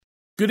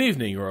Good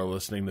evening, you are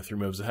listening to Three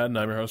Moves Ahead, and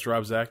I'm your host,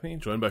 Rob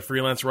Zachney, joined by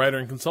freelance writer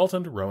and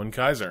consultant, Rowan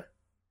Kaiser.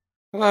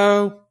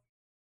 Hello.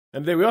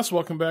 And today we also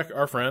welcome back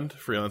our friend,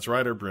 freelance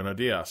writer, Bruno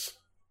Dias.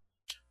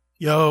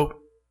 Yo.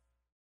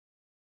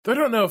 Though I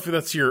don't know if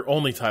that's your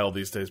only title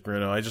these days,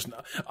 Bruno. I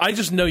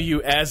just know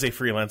you as a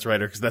freelance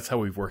writer because that's how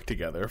we've worked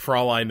together. For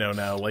all I know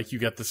now, like you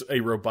got a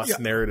robust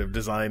narrative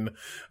design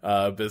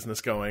business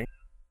going.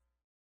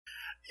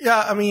 Yeah,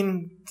 I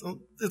mean,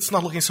 it's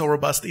not looking so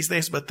robust these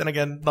days, but then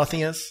again,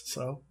 nothing is,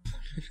 so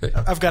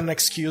I've got an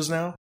excuse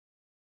now.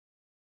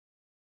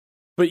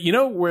 But you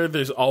know where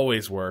there's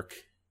always work?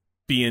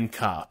 Being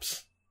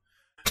cops.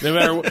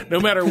 No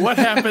matter what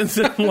happens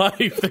in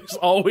life, there's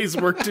always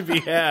work to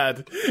be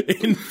had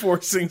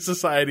enforcing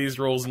society's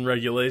rules and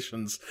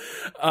regulations.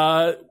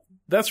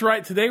 That's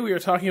right. Today we are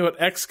talking about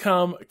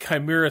XCOM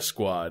Chimera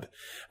Squad,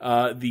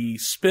 the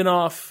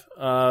spin-off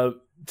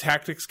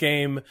tactics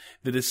game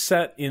that is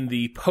set in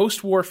the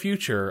post-war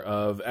future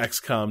of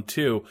XCOM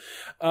 2.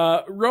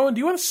 Rowan, do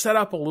you want to set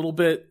up a little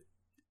bit?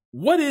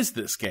 What is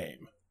this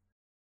game?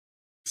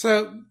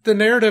 So the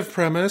narrative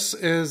premise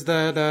is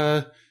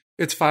that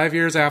it's 5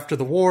 years after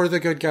the war, the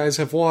good guys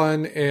have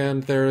won,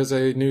 and there is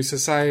a new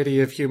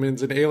society of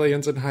humans and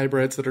aliens and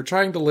hybrids that are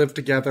trying to live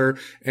together,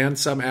 and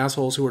some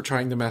assholes who are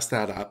trying to mess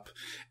that up.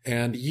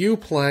 And you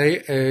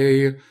play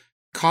a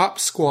cop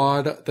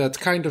squad that's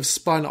kind of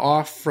spun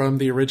off from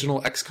the original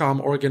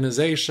XCOM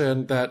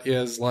organization that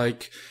is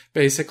like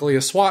basically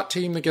a SWAT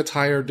team that gets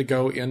hired to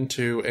go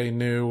into a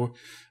new,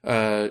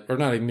 or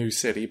not a new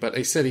city, but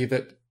a city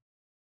that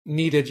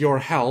needed your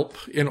help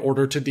in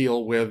order to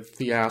deal with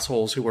the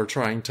assholes who were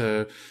trying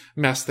to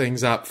mess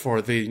things up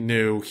for the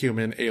new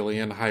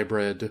human-alien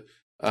hybrid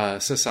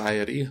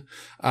society.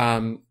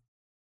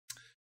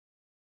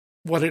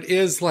 What it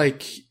is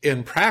like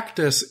in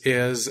practice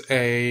is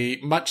a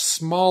much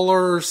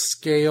smaller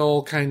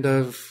scale, kind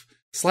of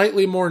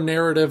slightly more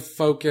narrative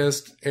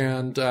focused,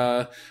 and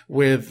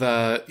with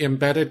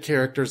embedded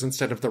characters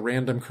instead of the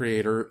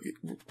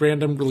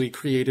randomly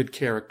created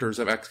characters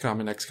of XCOM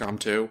and XCOM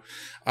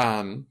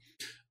 2.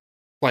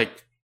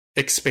 Like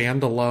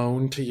expand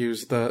alone, to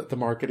use the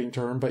marketing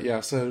term, but yeah.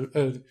 So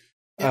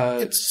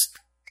it's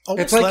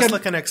almost less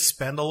like an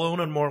expand alone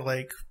and more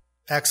like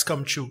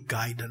XCOM 2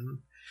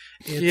 Gaiden.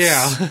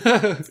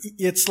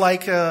 It's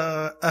like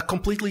a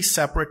completely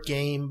separate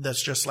game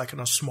that's just like on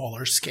a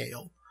smaller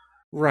scale.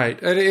 Right.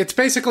 It's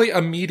basically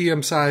a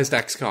medium-sized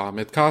XCOM.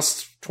 It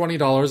costs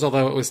 $20,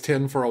 although it was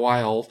 $10 for a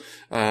while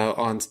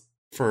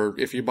for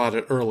if you bought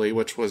it early,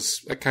 which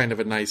was a kind of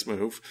a nice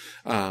move.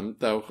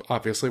 Though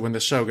obviously when the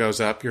show goes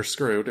up, you're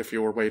screwed if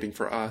you were waiting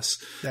for us.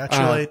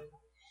 Naturally.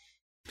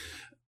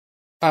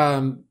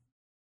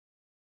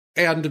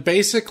 And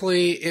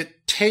basically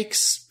it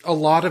takes a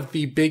lot of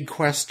the big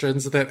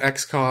questions that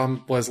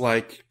XCOM was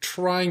like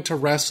trying to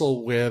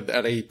wrestle with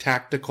at a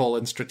tactical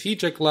and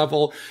strategic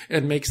level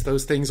and makes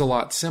those things a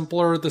lot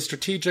simpler. The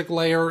strategic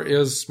layer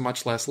is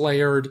much less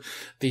layered.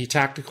 The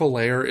tactical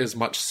layer is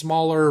much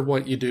smaller.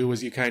 What you do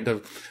is you kind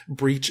of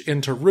breach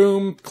into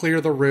room,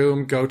 clear the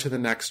room, go to the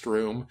next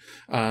room.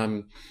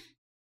 In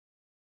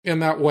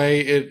that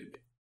way, it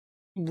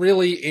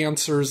really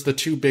answers the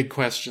two big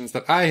questions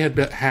that I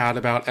had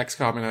about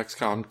XCOM and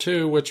XCOM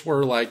 2, which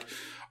were like,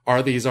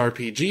 are these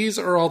RPGs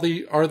or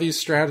are these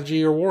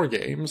strategy or war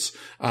games?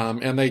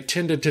 And they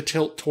tended to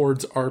tilt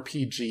towards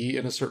RPG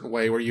in a certain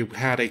way, where you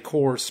had a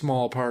core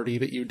small party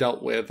that you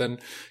dealt with and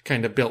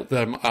kind of built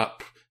them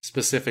up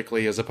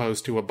specifically, as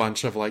opposed to a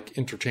bunch of like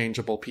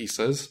interchangeable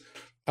pieces.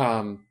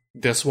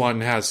 This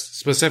one has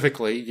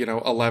specifically,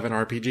 11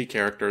 RPG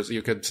characters.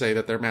 You could say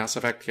that they're Mass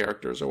Effect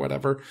characters or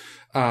whatever.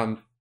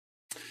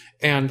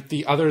 And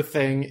the other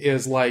thing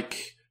is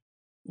like,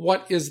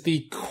 what is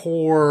the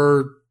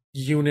core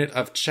unit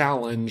of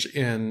challenge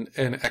in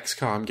an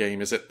XCOM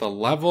game? Is it the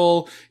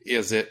level?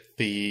 Is it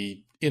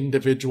the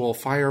individual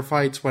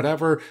firefights?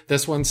 Whatever.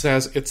 This one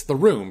says it's the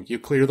room. You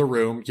clear the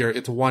room.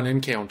 It's one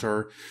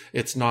encounter.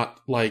 It's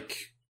not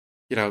like,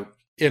 in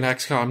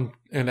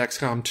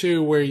XCOM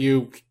 2 where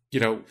you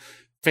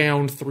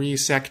found 3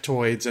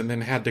 sectoids and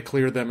then had to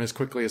clear them as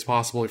quickly as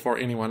possible before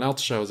anyone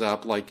else shows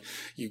up. Like,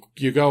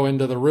 you go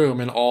into the room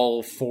and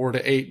all 4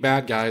 to 8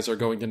 bad guys are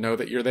going to know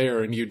that you're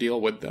there and you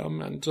deal with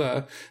them. And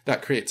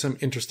that creates some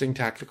interesting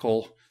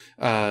tactical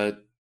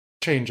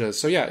changes.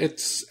 So yeah,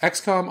 it's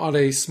XCOM on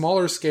a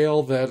smaller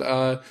scale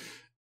that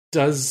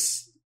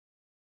does,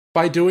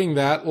 by doing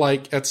that,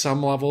 like at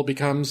some level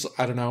becomes,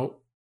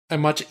 a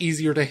much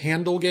easier to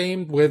handle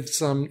game with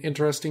some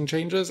interesting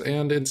changes,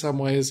 and in some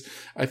ways,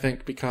 I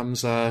think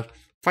becomes,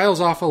 files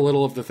off a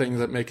little of the things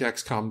that make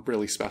XCOM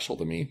really special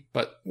to me,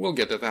 but we'll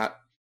get to that.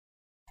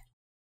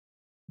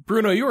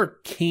 Bruno, you were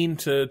keen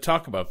to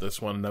talk about this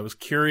one, and I was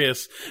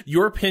curious.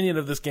 Your opinion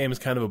of this game is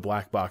kind of a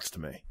black box to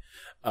me.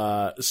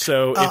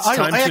 So it's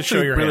time to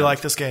show your hand. I really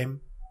like this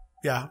game.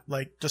 Yeah,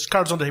 like, just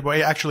cards on the table. I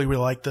actually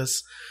really like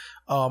this.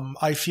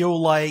 I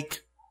feel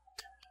like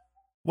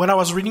when I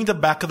was reading the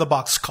back of the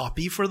box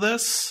copy for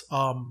this,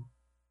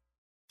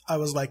 I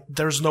was like,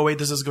 there's no way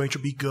this is going to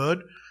be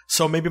good.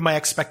 So maybe my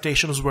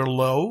expectations were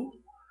low.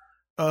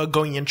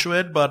 going into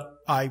it, but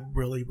I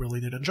really, really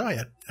did enjoy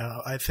it.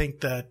 I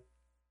think that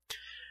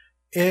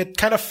it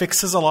kind of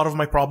fixes a lot of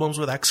my problems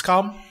with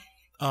XCOM.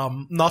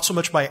 Not so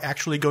much by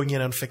actually going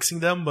in and fixing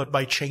them, but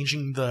by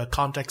changing the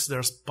context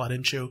they're put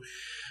into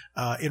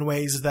in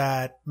ways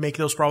that make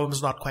those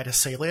problems not quite as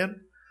salient.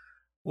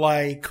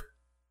 Like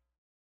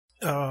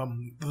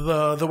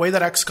the way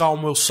that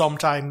XCOM will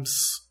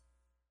sometimes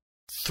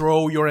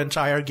throw your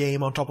entire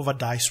game on top of a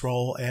dice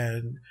roll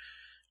and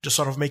just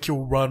sort of make you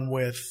run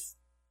with,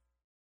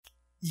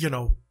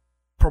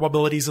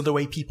 probabilities in the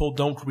way people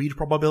don't read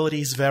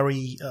probabilities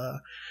very,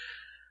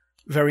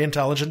 very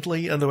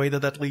intelligently, and the way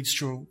that leads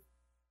to,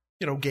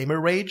 gamer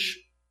rage.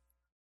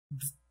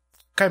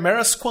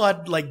 Chimera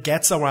Squad,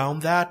 gets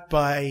around that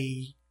by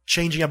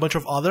changing a bunch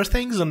of other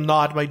things and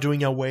not by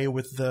doing away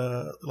with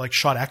the,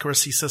 shot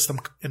accuracy system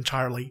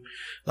entirely,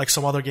 like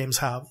some other games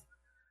have.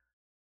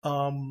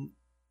 I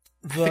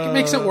think it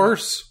makes it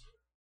worse.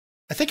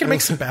 I think it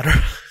makes it better.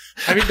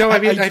 I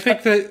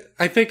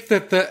think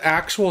that the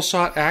actual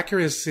shot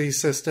accuracy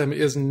system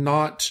is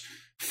not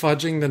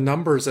fudging the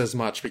numbers as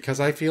much, because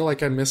I feel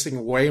like I'm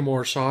missing way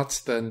more shots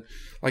than,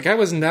 I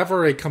was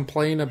never a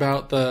complaint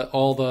about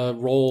all the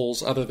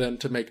rolls other than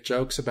to make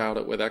jokes about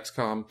it with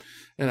XCOM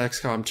and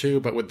XCOM 2,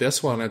 but with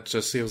this one it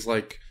just feels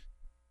like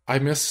I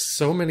miss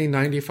so many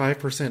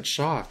 95%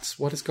 shots.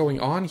 What is going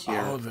on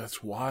here? Oh,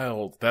 that's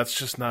wild. That's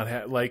just not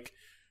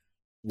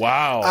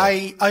wow.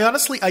 I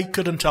honestly, I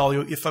couldn't tell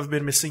you if I've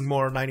been missing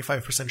more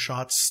 95%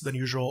 shots than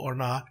usual or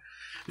not,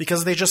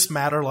 because they just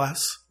matter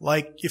less.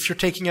 If you're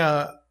taking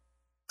a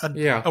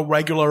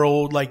regular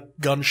old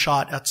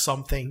gunshot at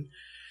something,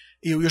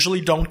 you usually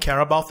don't care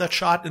about that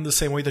shot in the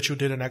same way that you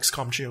did in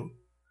XCOM 2.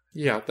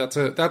 Yeah, that's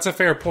a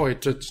fair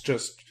point. It's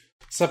just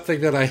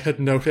something that I had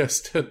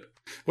noticed. It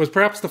was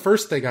perhaps the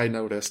first thing I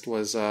noticed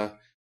was the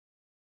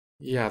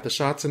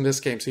shots in this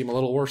game seem a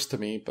little worse to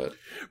me, but it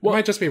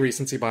might just be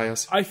recency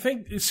bias. I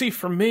think,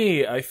 for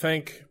me, I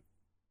think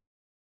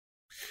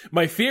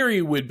my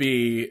theory would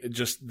be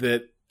just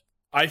that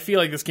I feel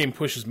like this game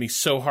pushes me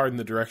so hard in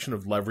the direction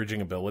of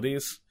leveraging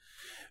abilities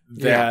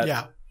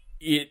that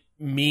it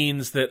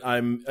means that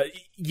I'm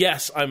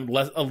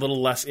a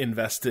little less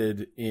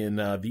invested in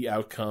the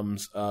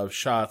outcomes of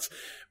shots,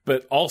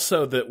 but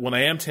also that when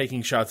I am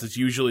taking shots, it's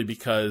usually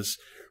because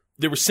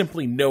there was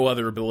simply no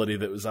other ability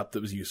that was up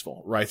that was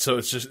useful, right? So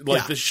it's just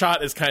the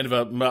shot is kind of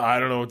I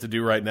don't know what to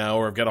do right now,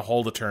 or I've got to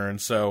hold a turn,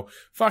 so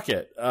fuck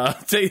it.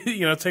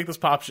 Take this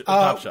pop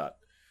shot.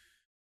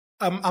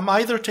 I'm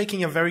either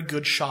taking a very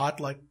good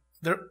shot,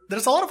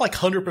 there's a lot of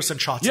 100%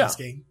 shots in this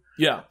game.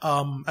 Yeah.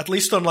 At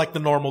least on the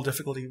normal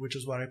difficulty, which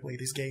is where I play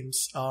these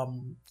games.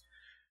 I'm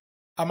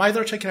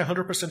either taking a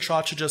 100%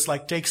 shot to just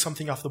take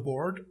something off the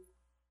board,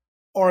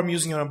 or I'm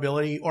using an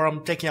ability, or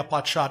I'm taking a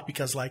pot shot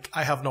because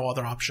I have no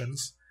other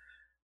options.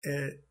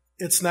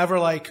 It's never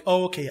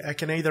okay, I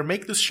can either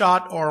make this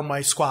shot or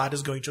my squad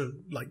is going to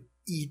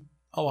eat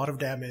a lot of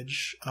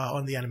damage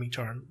on the enemy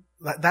turn.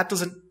 That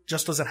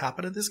doesn't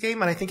happen in this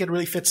game, and I think it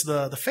really fits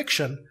the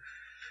fiction,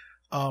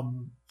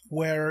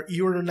 where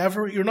you're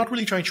not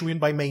really trying to win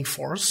by main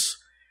force,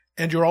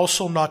 and you're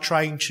also not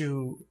trying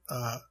to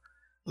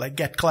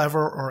get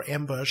clever or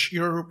ambush.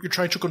 You're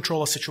trying to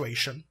control a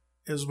situation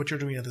is what you're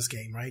doing in this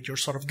game, right? You're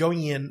sort of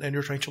going in and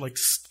you're trying to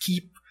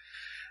keep.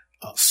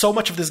 So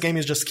much of this game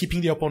is just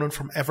keeping the opponent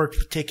from ever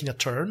taking a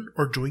turn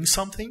or doing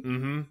something.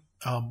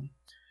 Mm-hmm.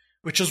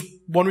 Which is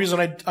one reason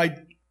I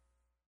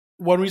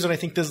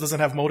think this doesn't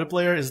have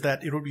multiplayer, is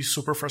that it would be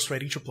super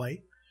frustrating to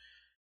play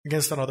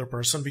against another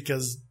person,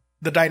 because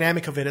the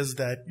dynamic of it is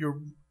that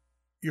you're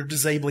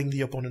disabling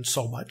the opponent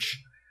so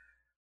much.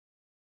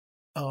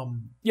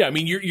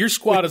 Your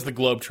squad is the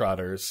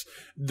Globetrotters.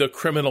 The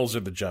criminals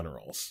are the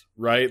generals,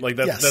 right?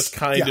 That's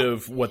kind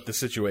of what the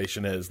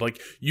situation is.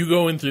 You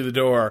go in through the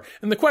door,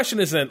 and the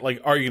question isn't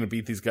are you going to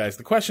beat these guys?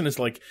 The question is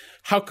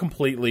how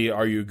completely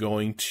are you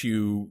going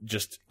to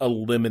just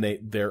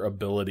eliminate their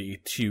ability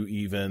to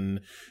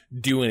even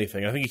do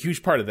anything? I think a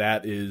huge part of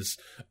that is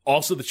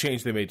also the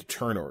change they made to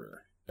turn order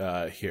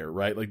here,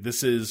 right?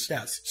 This is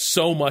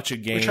so much a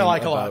game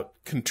about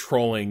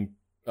controlling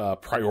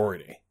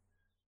priority.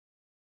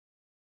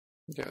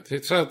 Yeah,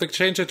 so the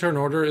change of turn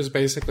order is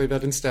basically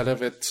that instead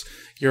of it's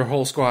your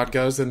whole squad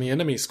goes and the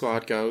enemy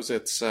squad goes,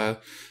 it's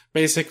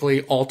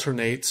basically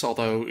alternates,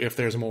 although if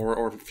there's more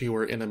or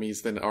fewer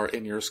enemies than are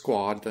in your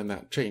squad, then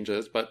that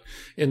changes. But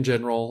in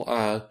general,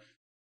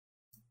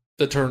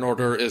 the turn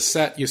order is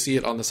set. You see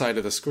it on the side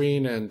of the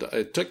screen, and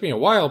it took me a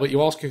while, but you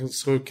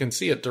also can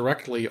see it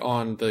directly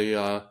on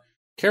the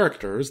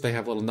characters. They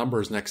have little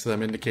numbers next to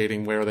them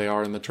indicating where they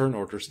are in the turn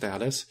order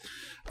status.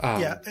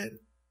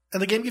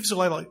 And the game gives you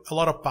a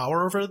lot of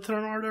power over the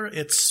turn order.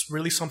 It's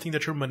really something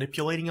that you're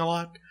manipulating a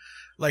lot.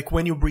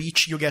 When you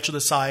breach, you get to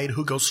decide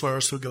who goes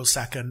first, who goes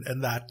second,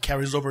 and that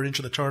carries over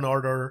into the turn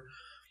order.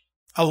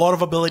 A lot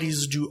of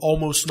abilities do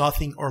almost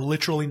nothing or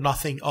literally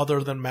nothing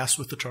other than mess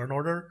with the turn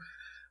order.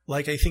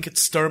 I think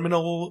it's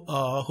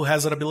Terminal, who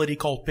has an ability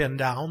called Pin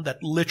Down,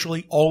 that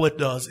literally all it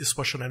does is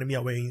push an enemy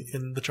away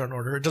in the turn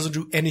order. It doesn't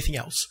do anything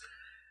else.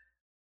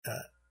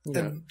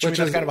 And to me,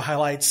 that kind of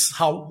highlights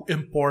how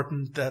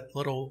important that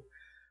little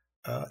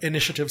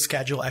initiative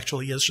schedule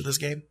actually is to this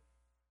game.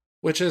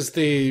 Which is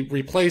the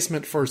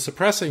replacement for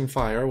suppressing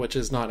fire, which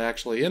is not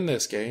actually in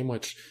this game,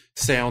 which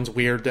sounds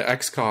weird to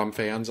XCOM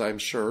fans, I'm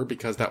sure,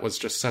 because that was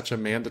just such a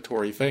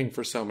mandatory thing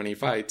for so many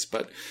fights.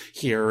 But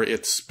here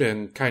it's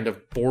been kind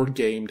of board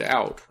gamed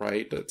out,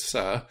 right? It's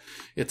a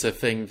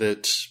thing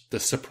that the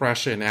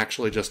suppression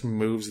actually just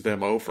moves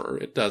them over.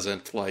 It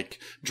doesn't, like,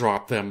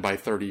 drop them by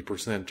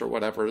 30% or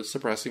whatever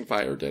suppressing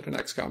fire did in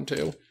XCOM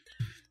 2.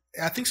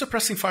 I think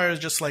suppressing fire is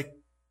just like,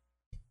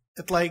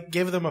 it like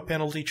gave them a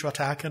penalty to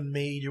attack and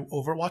made you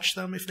overwatch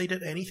them if they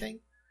did anything.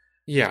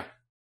 Yeah.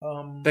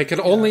 They could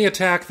only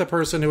attack the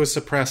person who was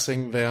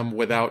suppressing them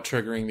without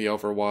triggering the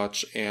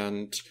overwatch,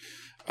 and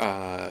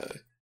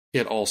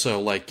it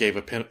also like gave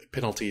a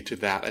penalty to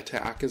that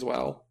attack as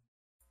well.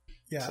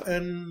 Yeah, so.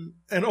 and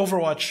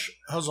Overwatch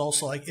has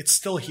also like it's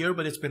still here,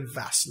 but it's been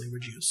vastly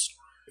reduced.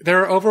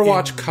 There are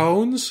Overwatch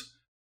cones,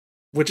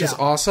 which is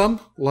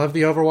awesome. Love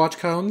the Overwatch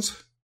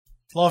cones.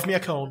 Love me a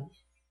cone.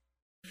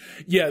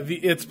 Yeah,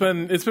 it's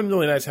been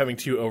really nice having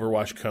 2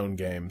 Overwatch cone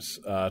games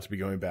to be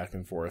going back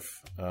and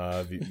forth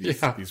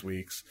these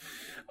weeks.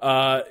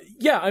 I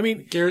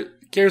mean,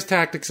 Gears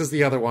Tactics is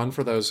the other one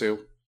for those who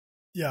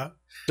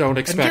don't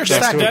expect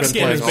us to have been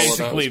playing all of those.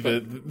 Basically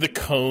the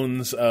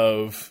cones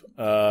of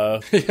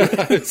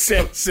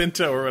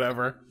Cinto or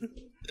whatever.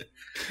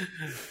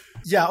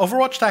 Yeah,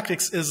 Overwatch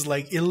Tactics is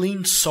like, it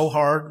leans so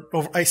hard.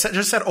 I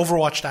just said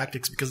Overwatch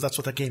Tactics because that's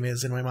what that game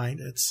is in my mind.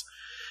 It's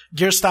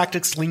Gears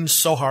Tactics leans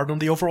so hard on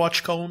the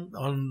Overwatch cone,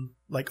 on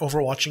like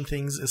overwatching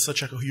things is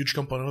such a huge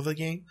component of the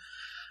game.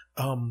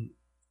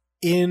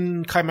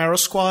 In Chimera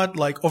Squad,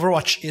 like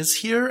Overwatch is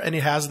here and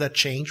it has that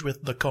change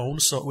with the cone,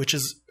 so which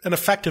is an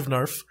effective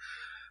nerf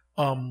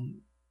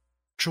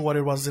to what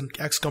it was in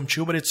XCOM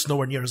 2, but it's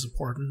nowhere near as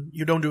important.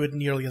 You don't do it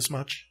nearly as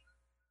much.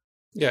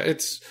 Yeah,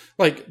 it's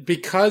like,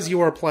 because you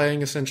are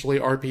playing essentially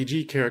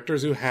RPG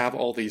characters who have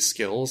all these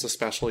skills,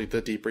 especially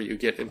the deeper you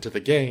get into the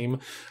game,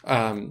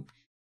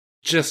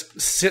 just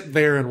sit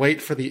there and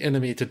wait for the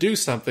enemy to do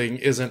something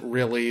isn't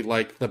really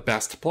like the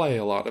best play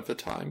a lot of the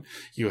time.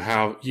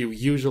 You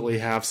usually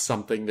have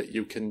something that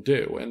you can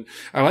do. And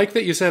I like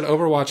that you said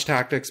Overwatch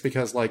Tactics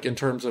because, like, in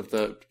terms of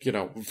the,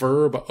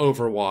 verb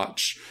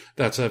Overwatch,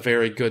 that's a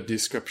very good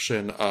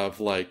description of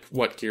like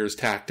what Gears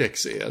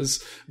Tactics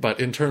is.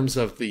 But in terms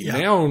of the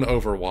noun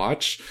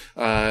Overwatch,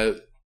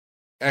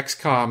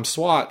 XCOM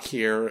SWAT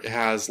here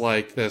has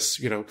like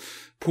this,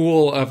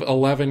 pool of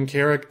 11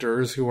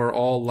 characters who are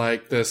all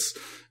like this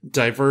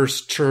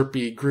diverse,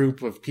 chirpy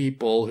group of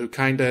people who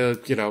kind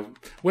of,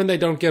 when they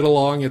don't get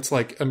along, it's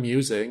like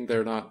amusing.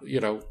 They're not,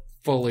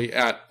 fully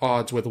at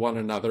odds with one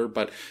another,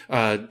 but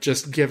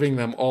just giving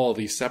them all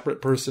these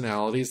separate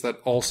personalities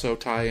that also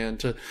tie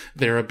into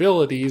their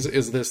abilities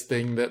is this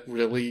thing that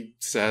really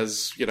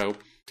says,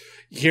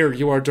 here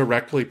you are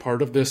directly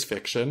part of this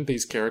fiction.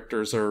 These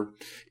characters are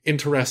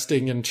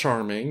interesting and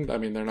charming. I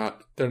mean, they're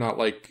not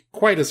like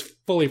quite as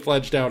fully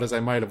fledged out as I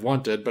might have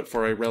wanted, but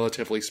for a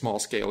relatively small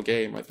scale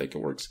game, I think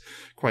it works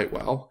quite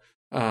well.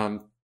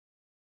 And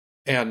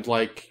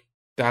like,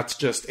 that's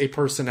just a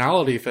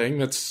personality thing.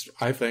 That's,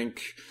 I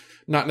think,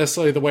 not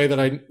necessarily the way that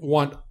I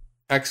want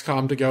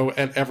XCOM to go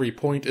at every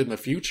point in the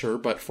future,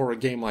 but for a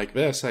game like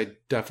this, I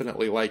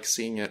definitely like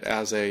seeing it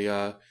as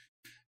a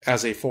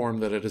form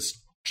that it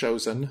is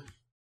chosen.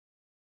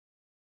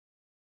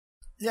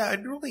 Yeah,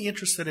 I'm really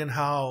interested in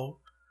how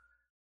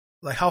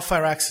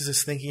Firaxis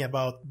is thinking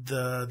about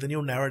the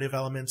new narrative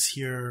elements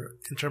here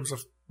in terms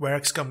of where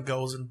XCOM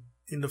goes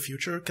in the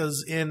future.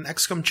 Because in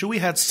XCOM 2, we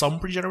had some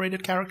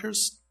pre-generated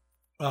characters.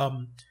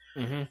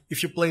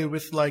 If you play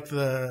with like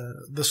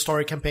the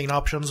story campaign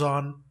options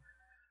on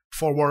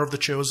for War of the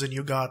Chosen,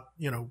 you got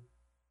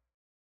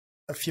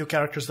a few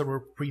characters that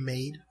were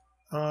pre-made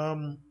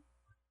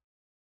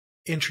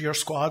into your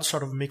squad,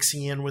 sort of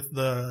mixing in with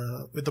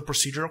the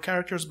procedural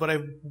characters. But I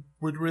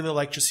would really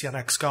like to see an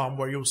XCOM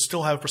where you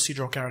still have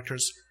procedural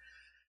characters,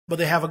 but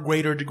they have a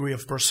greater degree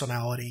of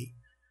personality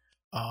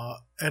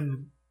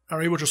and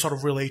are able to sort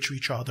of relate to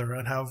each other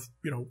and have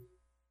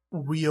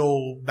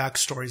real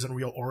backstories and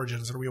real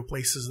origins and real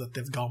places that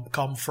they've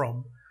come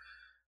from,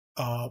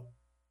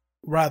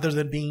 rather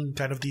than being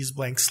kind of these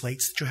blank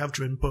slates that you have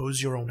to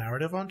impose your own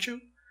narrative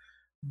onto.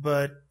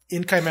 But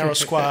in Chimera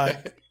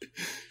Squad,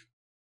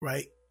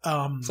 right?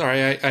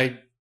 Sorry, I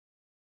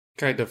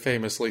kind of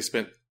famously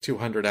spent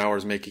 200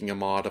 hours making a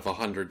mod of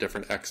 100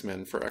 different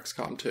X-Men for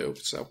XCOM 2,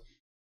 so.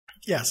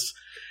 Yes.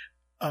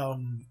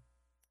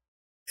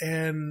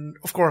 And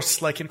of course,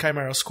 like in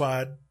Chimera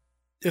Squad,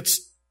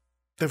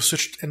 they've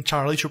switched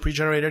entirely to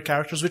pre-generated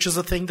characters, which is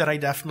a thing that I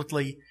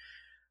definitely,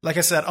 like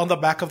I said, on the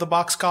back of the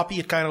box copy,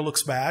 it kind of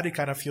looks bad. It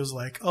kind of feels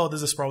like, oh,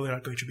 this is probably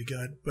not going to be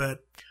good.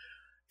 But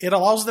it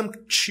allows them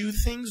two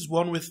things.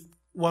 One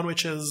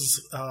which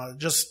is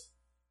just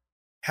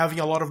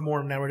having a lot of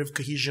more narrative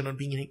cohesion and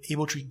being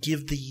able to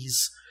give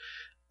these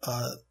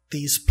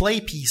play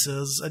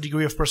pieces a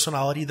degree of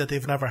personality that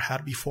they've never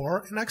had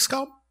before in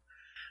XCOM.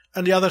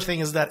 And the other thing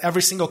is that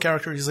every single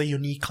character is a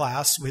unique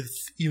class with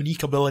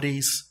unique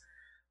abilities.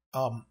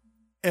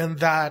 And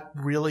that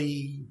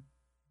really,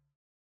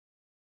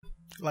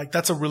 like,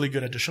 that's a really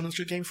good addition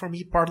to the game for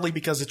me, partly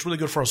because it's really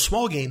good for a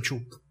small game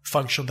to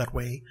function that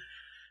way.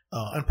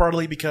 And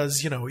partly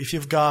because, if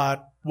you've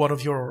got one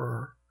of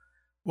your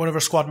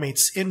squad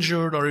mates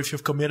injured, or if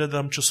you've committed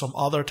them to some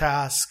other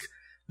task,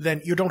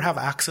 then you don't have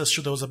access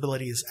to those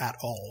abilities at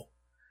all.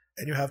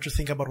 And you have to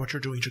think about what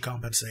you're doing to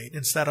compensate,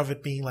 instead of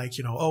it being like,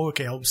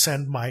 okay, I'll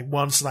send my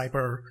one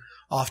sniper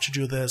off to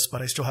do this,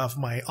 but I still have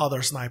my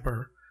other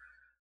sniper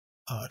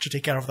to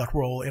take care of that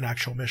role in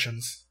actual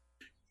missions.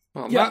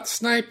 Well, not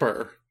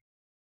sniper.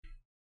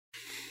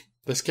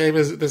 This game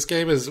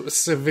is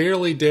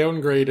severely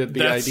downgraded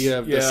the idea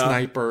of the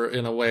sniper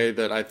in a way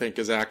that I think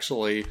is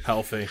actually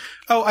healthy.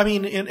 Oh, I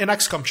mean, in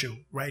XCOM 2,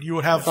 right? You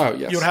would have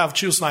you would have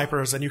 2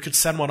 snipers, and you could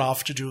send one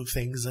off to do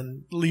things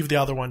and leave the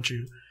other one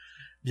to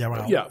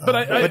around. Yeah, but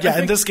I think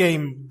in this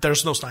game,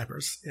 there's no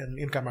snipers in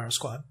Chimera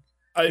Squad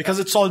because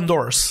it's all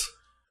indoors.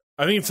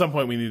 I think at some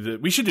point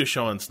we should do a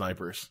show on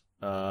snipers.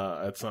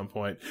 At some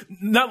point,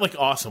 not like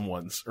awesome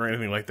ones or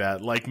anything like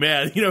that. Like,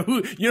 man,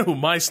 who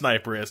my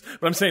sniper is.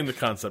 But I'm saying the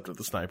concept of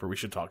the sniper we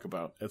should talk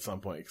about at some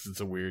point, because it's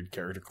a weird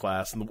character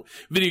class, and the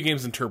video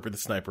games interpret the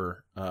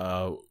sniper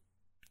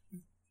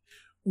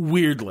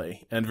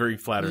weirdly and very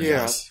flattering.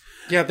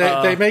 Yeah,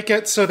 they make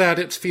it so that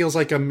it feels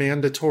like a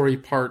mandatory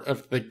part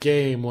of the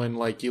game when,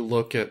 like, you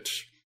look at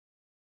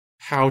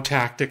how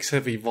tactics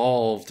have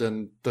evolved,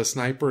 and the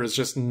sniper is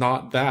just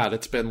not that.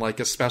 It's been like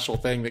a special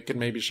thing that can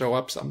maybe show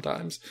up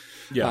sometimes.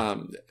 Yeah.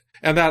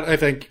 And that, I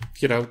think,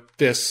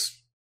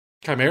 this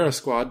Chimera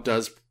Squad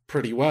does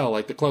pretty well.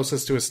 Like, the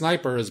closest to a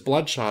sniper is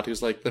Bloodshot,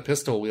 who's like the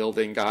pistol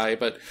wielding guy,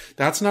 but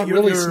that's not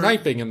really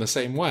sniping in the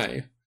same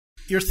way.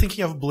 You're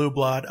thinking of Blue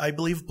Blood. I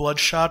believe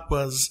Bloodshot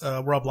was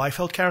a Rob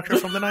Liefeld character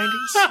from the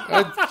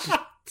 90s.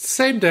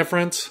 Same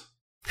difference.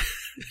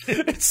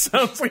 It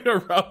sounds like a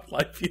Rob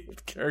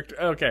Liefeld character.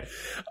 Okay.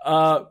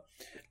 I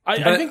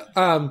think...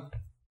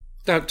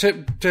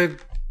 to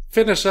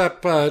finish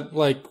up,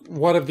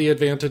 one of the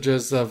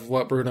advantages of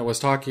what Bruno was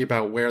talking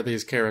about, where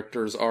these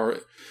characters are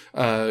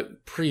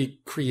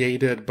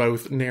pre-created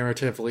both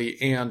narratively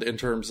and in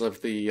terms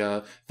of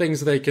the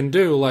things they can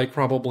do, like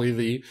probably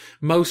the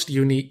most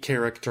unique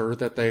character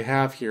that they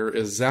have here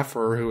is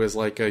Zephyr, who is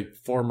like a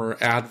former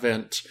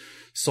Advent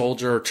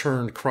soldier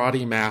turned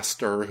karate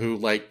master who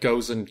like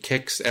goes and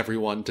kicks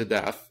everyone to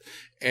death,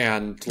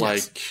 and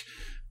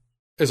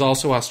is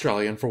also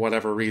Australian for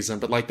whatever reason.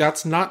 But like,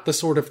 that's not the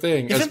sort of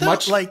thing. As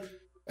much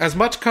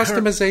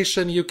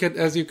customization you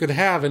could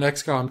have in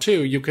XCOM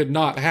 2, you could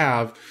not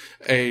have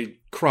a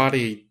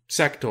karate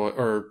sector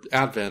or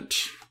Advent.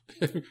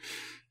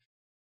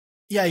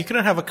 Yeah, you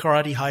couldn't have a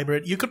karate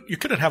hybrid. You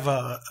couldn't have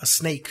a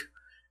snake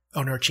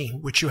on her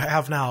team, which you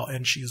have now,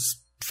 and she's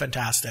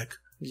fantastic.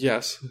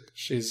 Yes,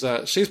 she's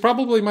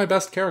probably my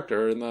best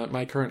character in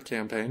my current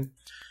campaign.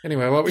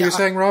 Anyway, what were you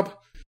saying, Rob?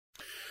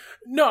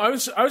 No, I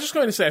was just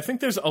going to say, I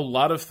think there's a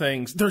lot of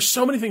things. There's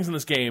so many things in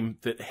this game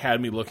that had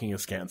me looking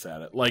askance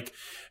at it. Like,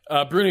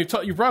 Bruno,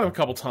 you brought up a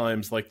couple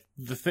times, like,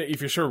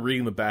 if you're sort of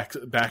reading the back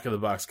of the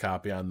box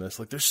copy on this,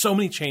 like, there's so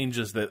many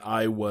changes that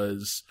I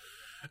was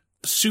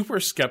super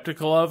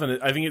skeptical of,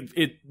 and I think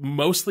it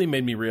mostly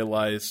made me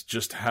realize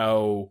just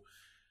how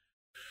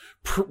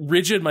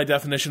rigid my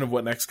definition of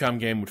what an XCOM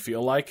game would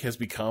feel like has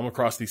become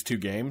across these two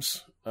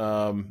games.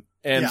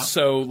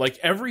 So, like,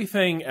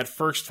 everything at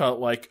first felt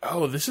like,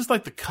 oh, this is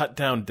like the cut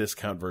down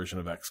discount version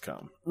of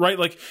XCOM, right?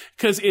 Like,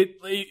 because it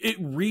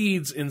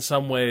reads in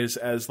some ways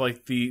as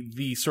like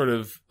the sort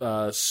of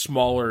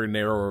smaller,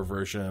 narrower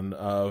version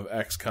of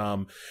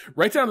XCOM,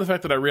 right down to the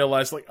fact that I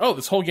realized, like, oh,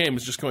 this whole game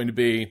is just going to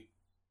be,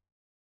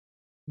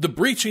 the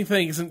breaching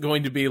thing isn't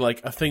going to be like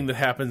a thing that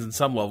happens in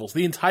some levels.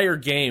 The entire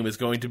game is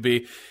going to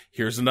be,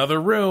 here's another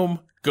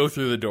room, go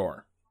through the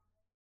door.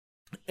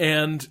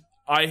 And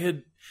I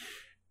had...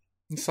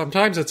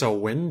 Sometimes it's a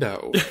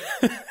window.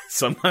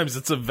 Sometimes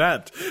it's a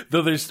vent.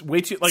 Though there's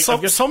way too... like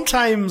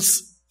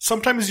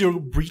sometimes you're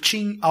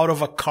breaching out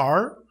of a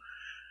car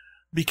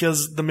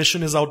because the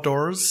mission is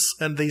outdoors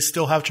and they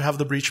still have to have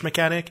the breach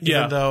mechanic,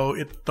 even though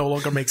it no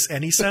longer makes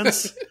any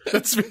sense.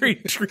 That's very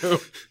true.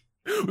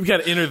 We've got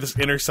to enter this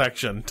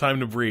intersection. Time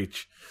to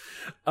breach.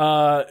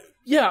 But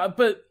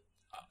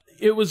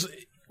it was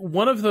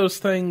one of those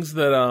things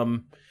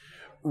that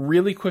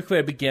really quickly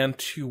I began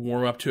to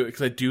warm up to it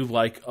because I do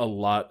like a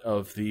lot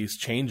of these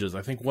changes.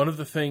 I think one of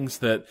the things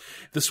that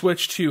the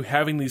switch to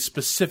having these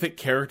specific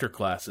character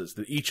classes,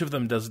 that each of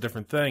them does a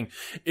different thing,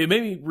 it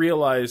made me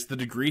realize the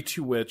degree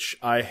to which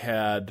I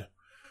had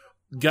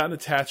gotten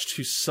attached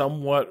to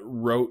somewhat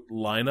rote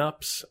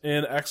lineups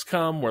in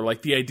XCOM, where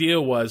like the idea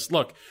was,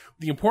 look,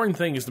 the important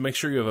thing is to make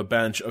sure you have a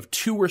bench of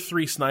 2 or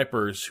 3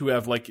 snipers who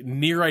have like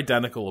near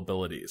identical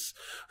abilities,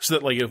 so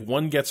that like if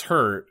one gets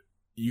hurt,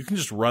 you can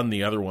just run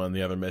the other one,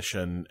 the other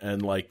mission,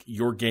 and like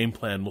your game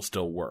plan will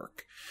still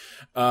work.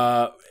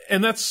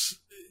 And that's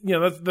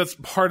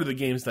part of the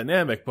game's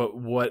dynamic. But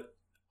what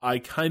I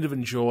kind of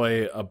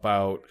enjoy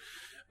about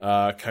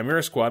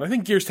Chimera Squad. I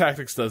think Gears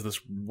Tactics does this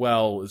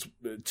well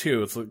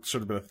too. It's like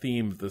sort of been a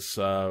theme of this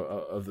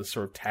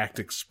sort of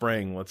tactics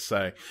spring, let's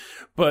say.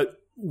 But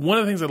one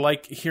of the things I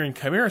like here in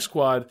Chimera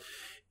Squad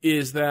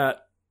is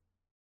that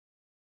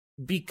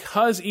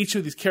because each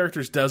of these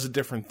characters does a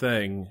different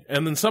thing,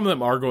 and then some of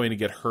them are going to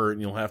get hurt,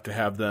 and you'll have to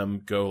have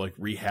them go like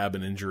rehab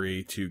an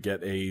injury to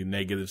get a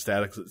negative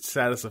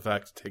status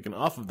effect taken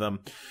off of them.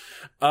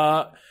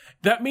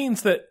 That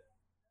means that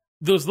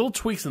those little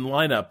tweaks in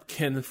lineup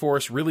can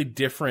force really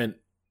different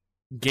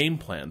game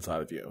plans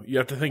out of you. You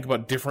have to think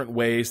about different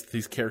ways that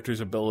these characters'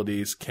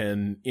 abilities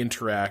can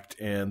interact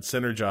and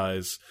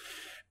synergize.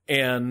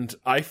 And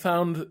I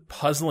found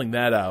puzzling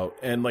that out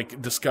and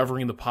like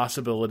discovering the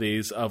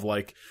possibilities of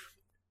like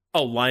a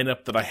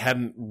lineup that I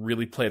hadn't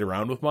really played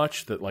around with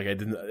much, that like I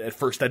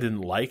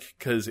didn't like,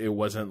 because it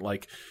wasn't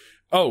like,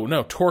 oh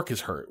no, Torque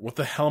is hurt. What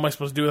the hell am I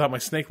supposed to do without my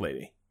Snake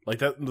Lady? Like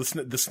that,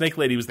 the Snake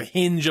Lady was the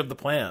hinge of the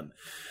plan.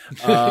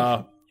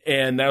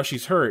 And now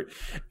she's hurt.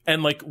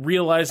 And like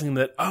realizing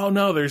that, oh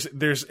no,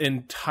 there's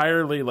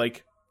entirely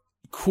like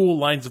cool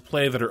lines of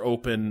play that are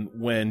open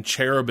when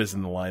Cherub is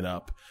in the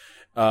lineup.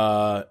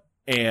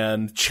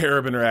 And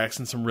Cherub interacts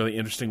in some really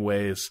interesting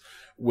ways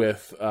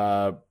with,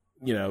 God,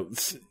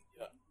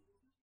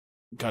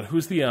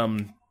 who's the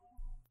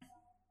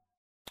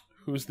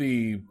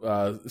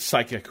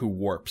psychic who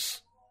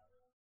warps?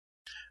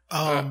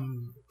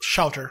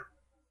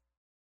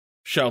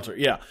 Shelter,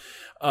 yeah.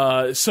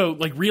 So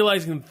like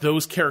realizing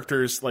those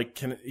characters like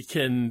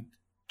can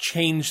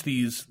change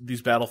these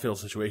battlefield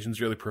situations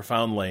really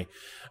profoundly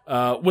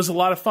was a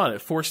lot of fun.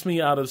 It forced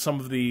me out of some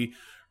of the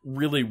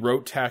really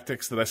rote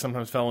tactics that I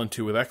sometimes fell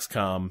into with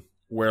XCOM,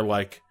 where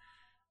like,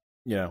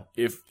 you know,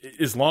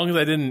 as long as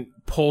I didn't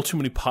pull too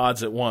many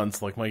pods at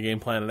once, like my game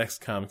plan in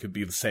XCOM could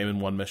be the same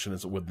in one mission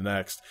as it would the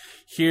next.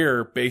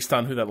 Here, based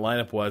on who that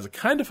lineup was, it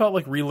kind of felt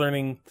like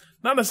relearning,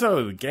 not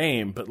necessarily the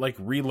game, but like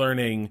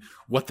relearning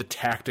what the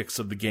tactics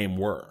of the game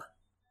were.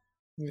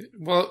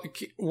 Well,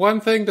 one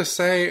thing to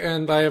say,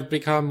 and I have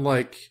become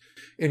like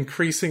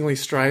increasingly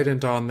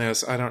strident on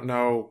this, I don't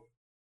know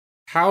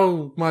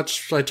how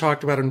much I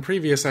talked about in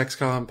previous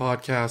XCOM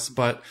podcasts,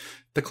 but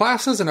the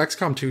classes in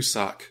XCOM 2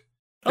 suck.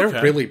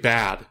 They're really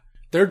bad.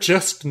 They're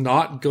just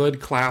not good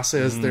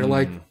classes. They're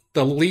like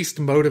the least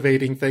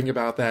motivating thing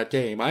about that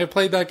game. I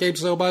played that game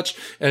so much,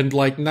 and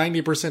like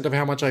 90% of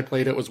how much I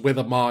played it was with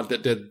a mod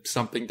that did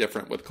something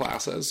different with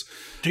classes.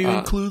 Do you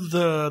include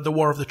the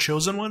War of the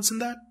Chosen ones in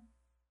that?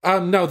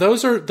 No,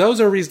 those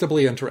are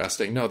reasonably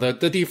interesting. No,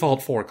 the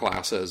default 4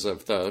 classes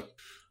of the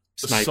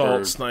sniper,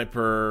 assault,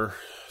 sniper,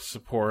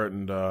 support,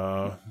 and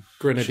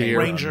grenadier,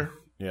 ranger.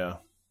 Yeah.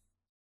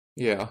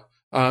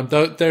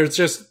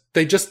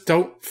 They just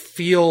don't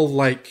feel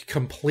like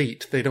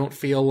complete. They don't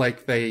feel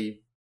like they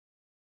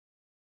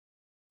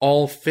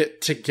all fit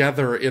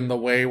together in the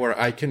way where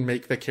I can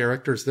make the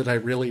characters that I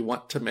really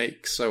want to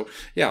make. So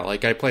yeah,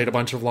 like I played a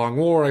bunch of Long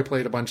War, I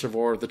played a bunch of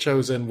War of the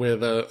Chosen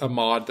with a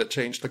mod that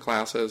changed the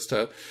classes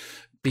to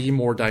be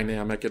more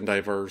dynamic and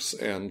diverse,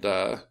 and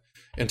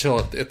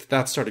until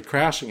that started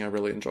crashing, I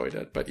really enjoyed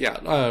it. But yeah,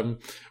 not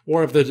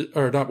War of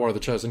the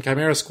Chosen,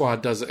 Chimera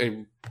Squad does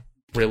a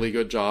really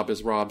good job,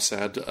 as Rob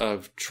said,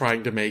 of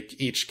trying to make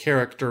each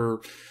character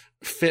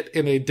fit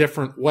in a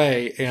different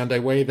way, and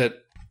a way that,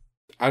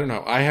 I don't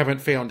know, I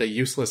haven't found a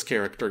useless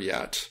character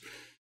yet.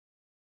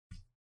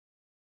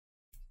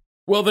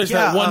 Well, there's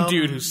that one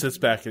dude who sits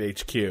back at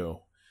HQ.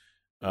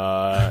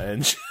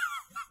 And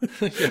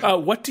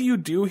what do you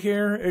do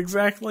here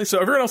exactly? So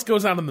everyone else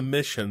goes out on the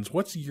missions.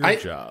 What's your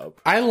job?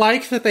 I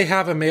like that they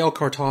have a male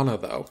Cortana,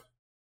 though.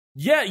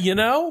 Yeah, you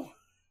know?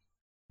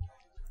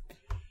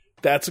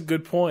 That's a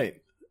good point.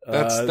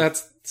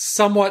 That's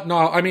somewhat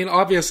not. I mean,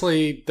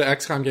 obviously the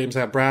XCOM games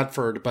have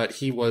Bradford, but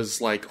he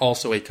was like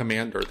also a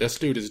commander. This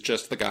dude is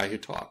just the guy who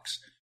talks.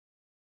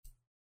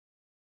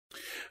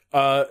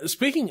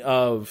 Speaking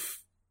of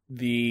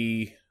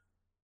the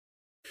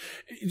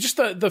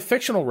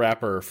fictional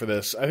wrapper for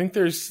this, I think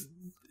there's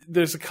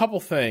a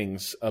couple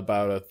things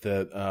about it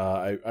that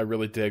I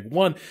really dig.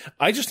 One,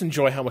 I just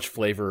enjoy how much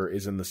flavor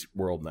is in this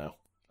world now.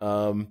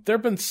 There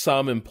have been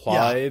some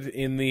implied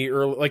in the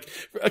early, like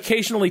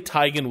occasionally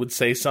Tygan would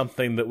say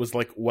something that was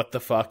like, what the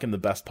fuck, in the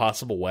best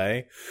possible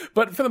way.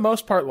 But for the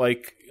most part,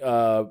 like,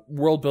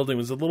 world building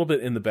was a little bit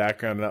in the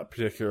background, not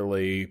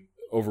particularly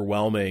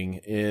overwhelming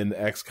in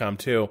XCOM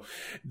 2.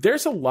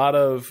 There's a lot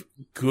of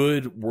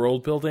good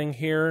world building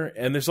here,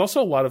 and there's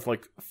also a lot of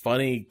like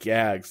funny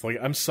gags. Like,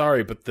 I'm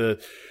sorry, but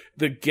the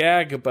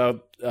gag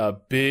about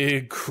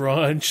Big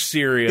Crunch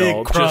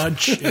cereal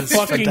just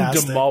fucking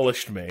fantastic.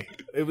 Demolished me.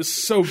 It was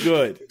so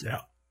good.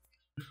 Yeah.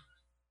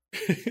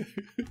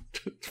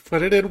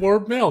 Put it in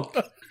warm milk.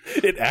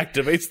 It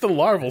activates the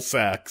larval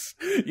sacs.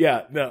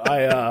 Yeah,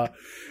 no,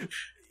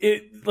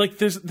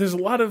 there's a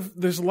lot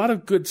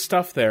of good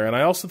stuff there, and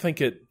I also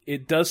think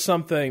it does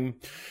something.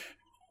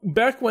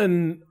 Back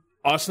when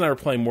Austin and I were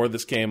playing more of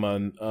this game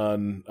on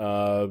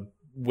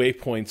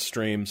Waypoint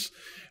streams,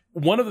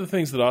 one of the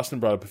things that Austin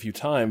brought up a few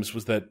times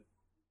was that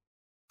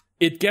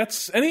it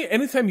gets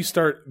anytime you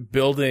start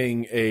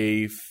building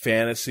a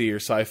fantasy or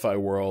sci-fi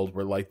world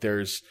where like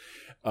there's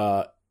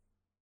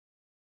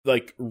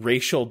like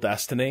racial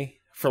destiny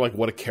for like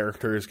what a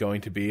character is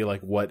going to be,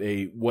 like what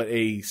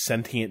a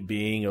sentient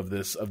being of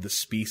the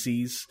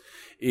species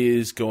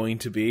is going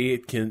to be,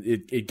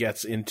 it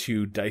gets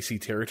into dicey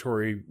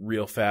territory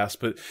real fast.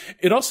 But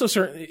it also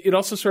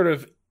sort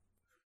of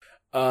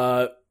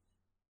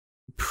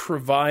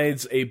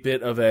provides a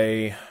bit of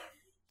a,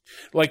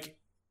 like,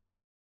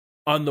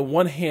 on the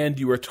one hand,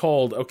 you are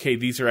told, okay,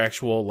 these are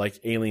actual like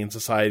alien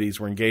societies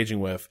we're engaging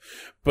with,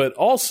 but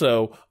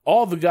also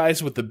all the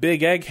guys with the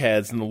big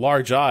eggheads and the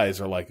large eyes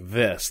are like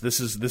this. This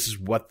is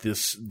what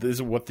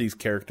these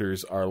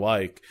characters are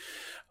like.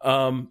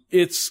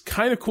 It's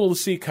kind of cool to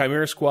see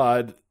Chimera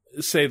Squad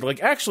say,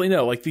 like, actually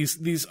no, like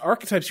these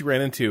archetypes you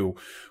ran into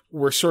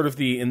were sort of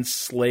the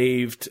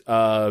enslaved,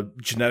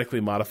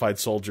 genetically modified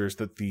soldiers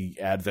that the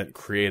Advent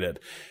created.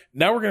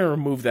 Now we're going to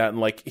remove that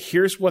and like,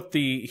 here's what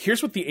the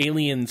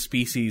alien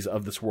species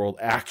of this world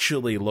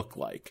actually look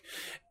like.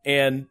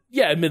 And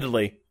yeah,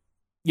 admittedly,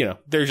 you know,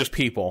 they're just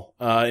people,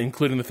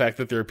 including the fact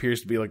that there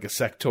appears to be like a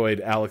sectoid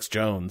Alex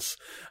Jones,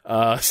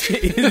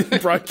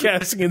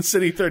 broadcasting in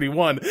City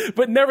 31.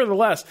 But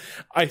nevertheless,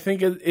 I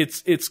think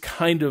it's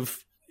kind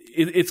of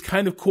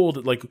cool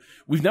that like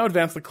we've now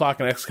advanced the clock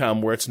in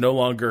XCOM where it's no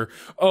longer,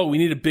 oh, we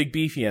need a big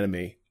beefy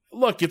enemy.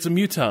 Look, it's a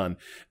muton.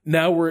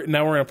 Now we're in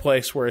a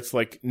place where it's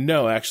like,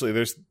 no,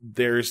 actually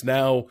there's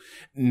now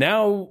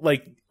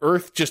like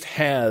Earth just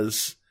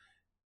has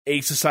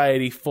a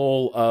society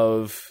full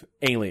of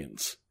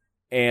aliens,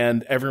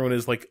 and everyone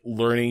is like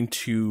learning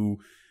to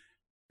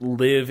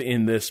live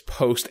in this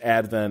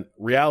post-Advent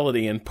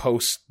reality and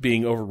post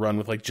being overrun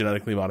with like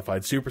genetically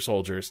modified super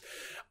soldiers.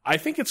 I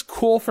think it's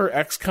cool for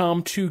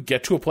XCOM to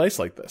get to a place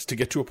like this, to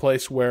get to a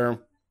place where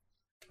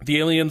the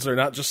aliens are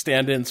not just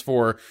stand-ins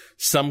for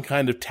some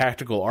kind of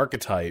tactical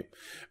archetype,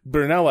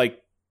 but are now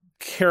like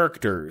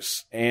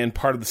characters and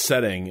part of the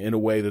setting in a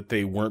way that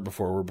they weren't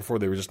before, where before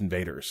they were just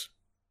invaders.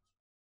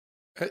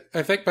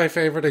 I think my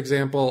favorite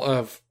example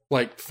of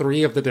like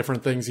three of the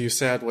different things you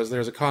said was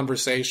there's a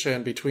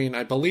conversation between,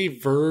 I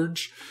believe,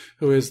 Verge,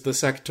 who is the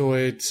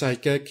sectoid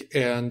psychic,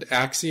 and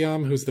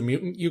Axiom, who's the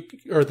mutant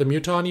the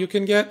muton you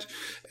can get.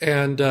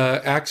 And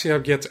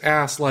Axiom gets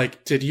asked,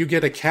 like, did you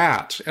get a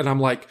cat? And I'm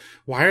like,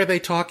 why are they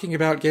talking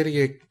about getting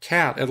a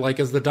cat? And like,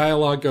 as the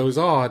dialogue goes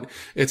on,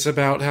 it's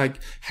about like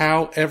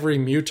how every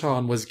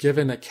muton was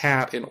given a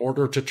cat in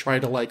order to try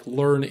to like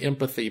learn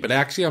empathy. But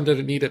Axiom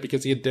didn't need it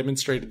because he had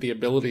demonstrated the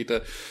ability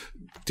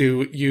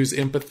to use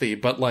empathy.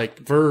 But like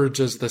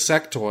Verge as the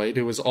sectoid,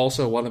 who was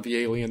also one of the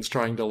aliens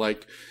trying to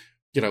like,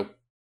 you know,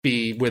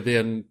 be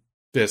within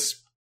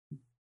this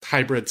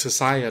hybrid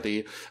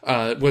society,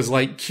 was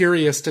like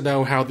curious to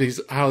know how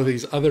these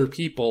other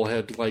people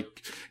had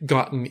like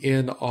gotten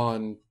in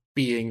on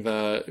being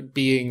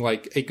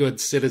like a good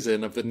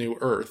citizen of the new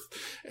Earth.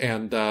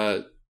 And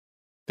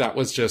that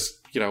was just,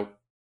 you know,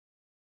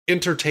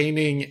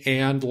 entertaining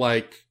and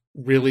like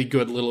really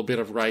good little bit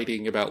of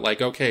writing about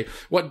like, okay,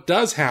 what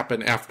does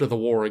happen after the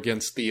war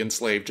against the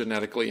enslaved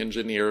genetically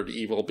engineered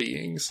evil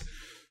beings?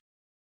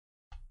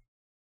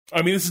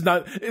 I mean, this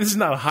is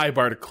not a high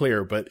bar to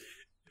clear, but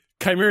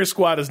Chimera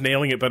Squad is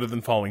nailing it better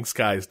than Falling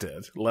Skies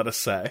did, let us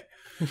say.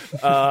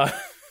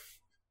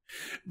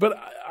 But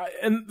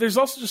and there's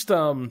also just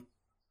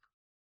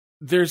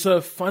there's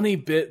a funny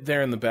bit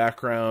there in the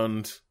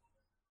background.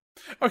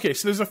 Okay,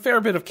 so there's a fair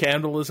bit of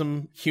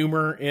cannibalism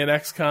humor in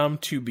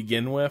XCOM to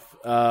begin with,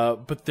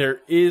 but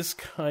there is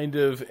kind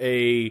of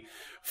a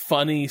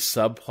funny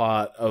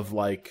subplot of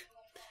like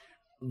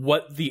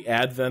what the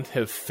Advent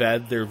have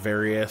fed their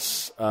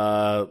various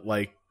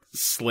like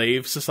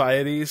slave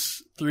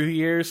societies through the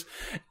years,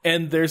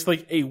 and there's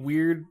like a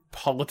weird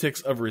politics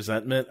of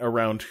resentment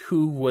around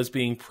who was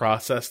being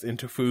processed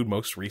into food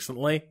most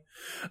recently.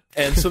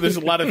 And so there's a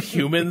lot of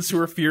humans who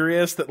are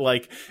furious that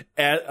like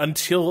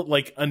until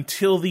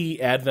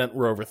the Advent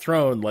were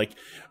overthrown, like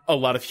a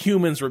lot of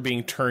humans were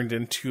being turned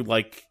into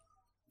like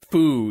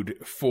food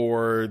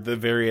for the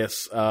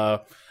various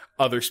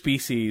other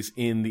species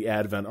in the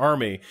Advent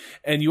army.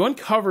 And you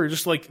uncover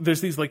just like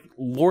there's these like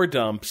lore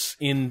dumps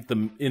in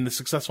the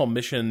successful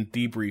mission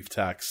debrief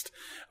text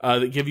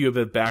that give you a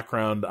bit of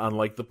background on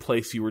like the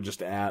place you were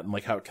just at and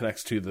like how it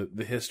connects to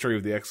the history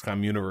of the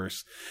XCOM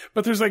universe.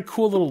 But there's like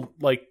cool little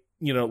like,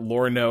 you know,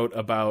 lore note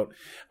about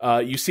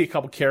you see a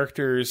couple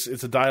characters,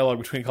 it's a dialogue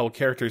between a couple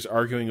characters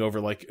arguing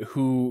over like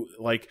who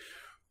like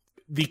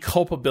the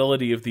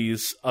culpability of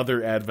these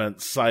other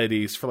Advent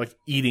societies for like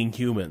eating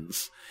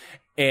humans.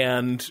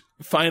 And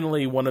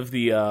finally one of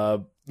the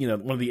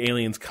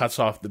aliens cuts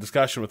off the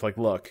discussion with like,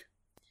 look,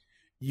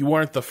 you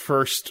aren't the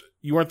first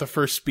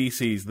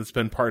species that's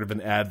been part of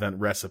an Advent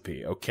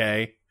recipe,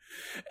 okay?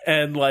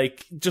 And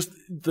like just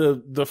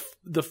the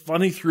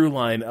funny through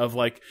line of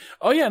like,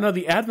 oh yeah, no,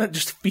 the Advent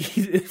just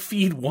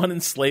feed one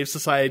enslaved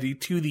society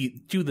to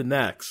the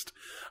next,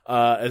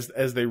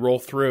 as they roll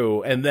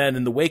through, and then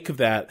in the wake of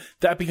that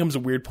becomes a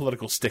weird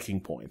political sticking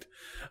point.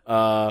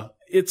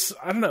 It's,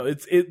 I don't know,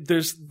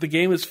 the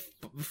game is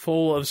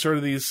full of sort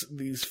of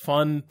these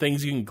fun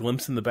things you can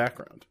glimpse in the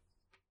background.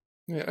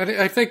 Yeah,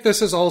 I think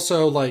this is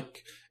also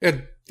like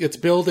it's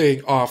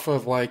building off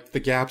of like the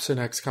gaps in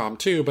XCOM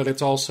 2, but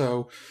it's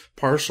also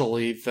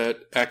partially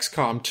that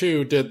XCOM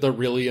 2 did the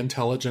really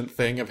intelligent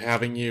thing of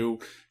having you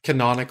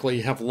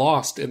canonically have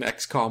lost in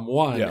XCOM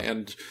 1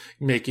 and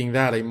making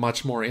that a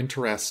much more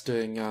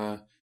interesting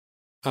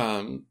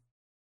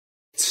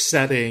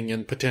setting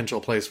and potential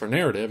place for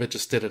narrative. It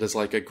just did it as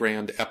like a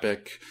grand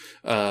epic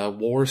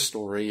war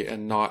story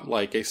and not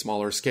like a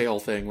smaller scale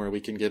thing where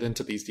we can get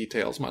into these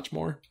details much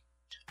more.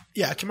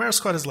 Yeah, Chimera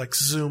Squad is like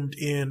zoomed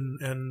in,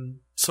 and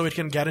so it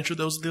can get into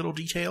those little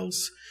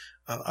details.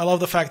 I love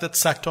the fact that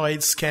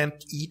sectoids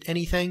can't eat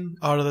anything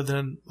other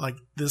than like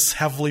this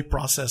heavily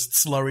processed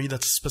slurry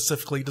that's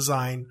specifically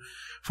designed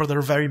for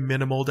their very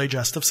minimal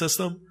digestive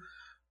system.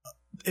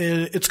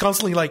 It's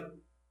constantly like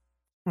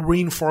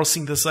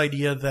reinforcing this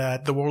idea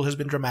that the world has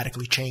been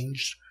dramatically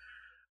changed.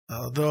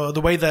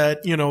 The way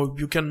that,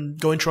 you can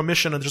go into a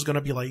mission and there's going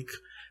to be like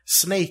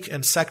Snake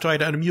and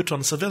Sectoid and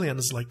Mutant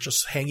civilians like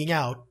just hanging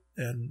out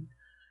and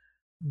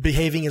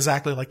behaving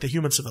exactly like the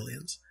human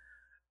civilians.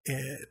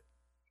 It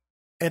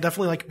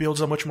definitely like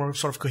builds a much more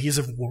sort of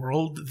cohesive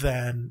world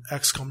than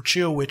XCOM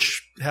 2,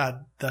 which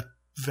had that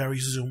very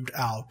zoomed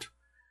out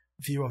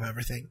view of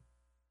everything.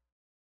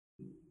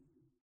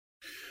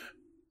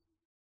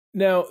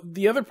 Now,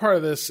 the other part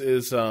of this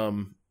is,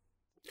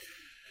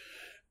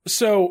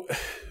 so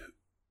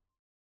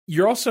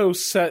you're also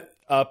set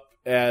up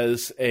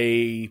as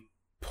a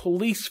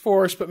police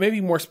force, but maybe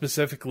more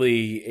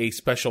specifically a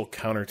special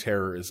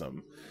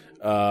counterterrorism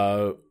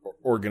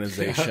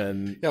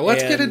organization. Yeah,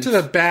 let's get into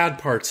the bad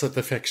parts of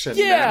the fiction.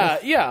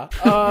 Yeah.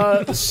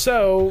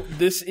 So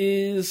this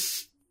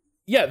is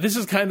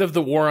kind of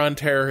the war on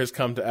terror has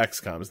come to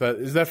XCOM.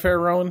 Is that fair,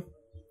 Rowan?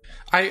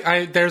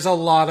 There's a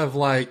lot of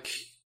like,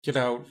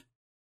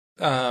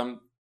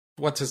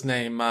 what's his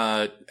name?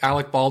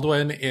 Alec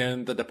Baldwin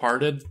in The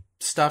Departed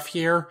stuff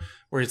here,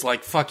 where he's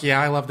like, fuck yeah,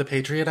 I love the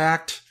Patriot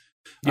Act.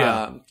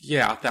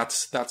 Yeah.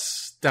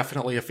 That's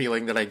definitely a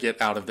feeling that I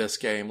get out of this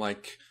game.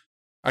 Like,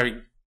 I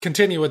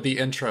continue with the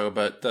intro,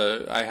 but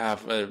I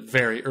have a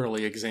very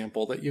early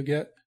example that you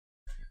get.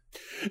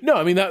 No,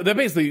 I mean that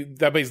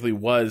basically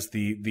was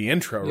the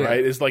intro, right?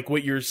 Is like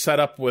what you're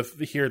set up with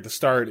here at the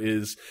start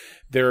is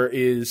there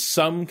is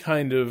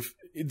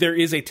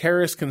a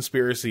terrorist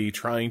conspiracy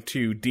trying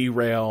to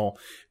derail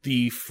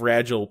the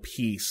fragile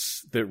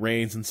peace that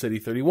reigns in City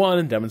 31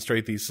 and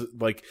demonstrate these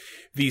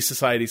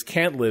societies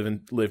can't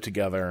live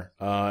together,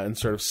 and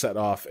sort of set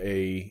off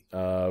a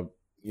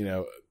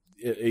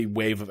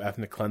wave of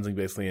ethnic cleansing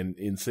basically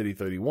in City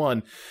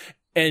 31.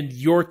 And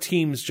your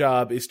team's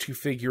job is to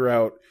figure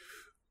out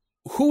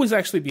who is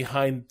actually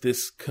behind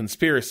this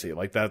conspiracy.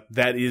 Like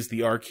that is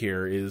the arc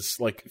here, is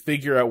like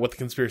figure out what the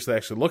conspiracy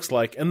actually looks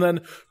like and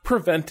then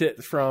prevent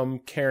it from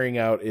carrying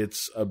out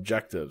its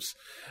objectives.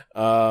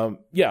 And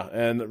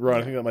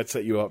Ron, I think that might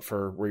set you up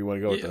for where you want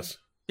to go with this.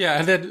 Yeah,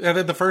 and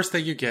then the first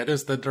thing you get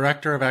is the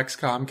director of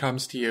XCOM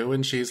comes to you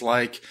and she's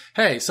like,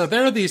 hey, so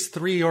there are these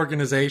 3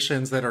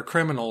 organizations that are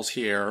criminals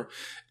here,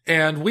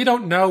 and we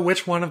don't know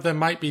which one of them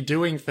might be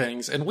doing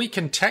things, and we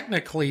can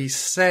technically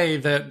say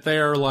that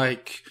they're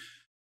like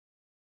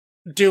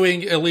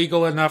doing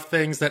illegal enough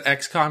things that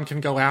XCOM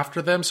can go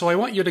after them. So I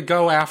want you to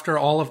go after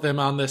all of them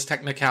on this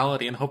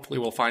technicality, and hopefully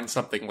we'll find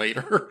something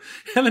later.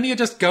 And then you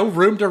just go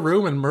room to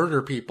room and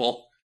murder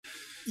people.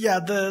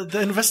 Yeah,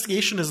 the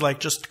investigation is like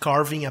just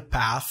carving a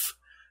path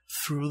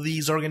through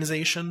these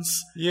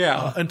organizations.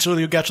 Yeah. Until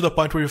you get to the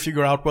point where you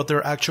figure out what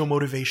their actual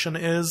motivation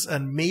is.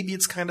 And maybe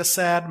it's kind of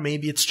sad,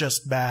 maybe it's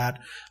just bad.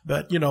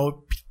 But,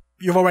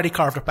 you've already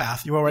carved a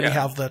path. You already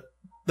have the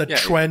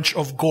trench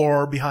of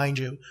gore behind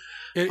you.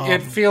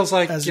 It feels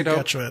like, as you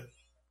get to it.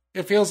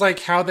 It feels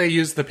like how they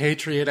use the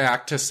Patriot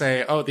Act to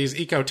say, oh, these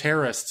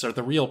eco-terrorists are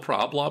the real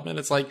problem. And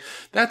it's like,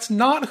 that's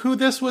not who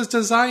this was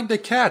designed to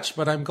catch,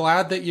 but I'm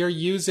glad that you're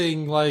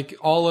using like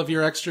all of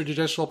your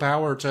extrajudicial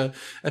power to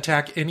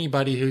attack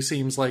anybody who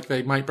seems like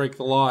they might break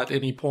the law at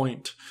any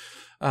point.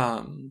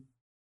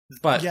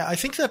 But yeah, I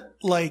think that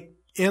like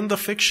in the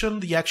fiction,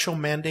 the actual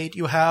mandate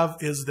you have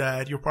is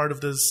that you're part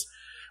of this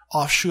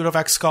offshoot of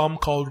XCOM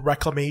called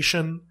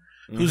Reclamation,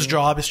 whose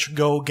job is to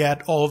go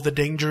get all of the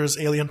dangerous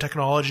alien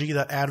technology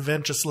that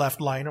Advent just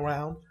left lying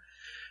around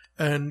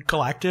and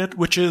collect it,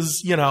 which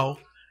is,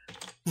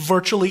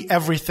 virtually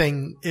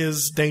everything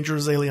is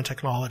dangerous alien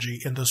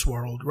technology in this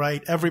world,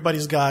 right?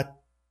 Everybody's got,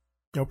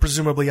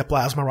 presumably a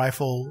plasma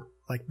rifle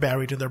like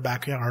buried in their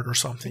backyard or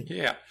something.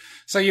 Yeah.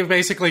 So you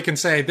basically can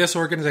say this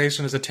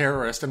organization is a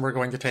terrorist and we're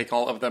going to take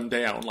all of them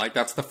down. Like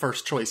that's the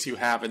first choice you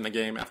have in the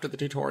game after the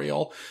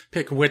tutorial.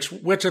 Pick which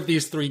of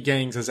these 3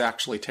 gangs is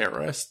actually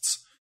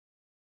terrorists.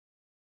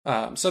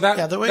 So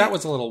that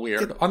was a little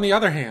weird. On the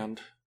other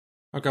hand,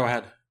 go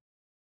ahead.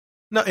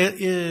 No,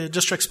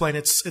 just to explain,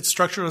 it's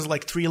structured as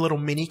like 3 little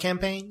mini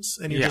campaigns,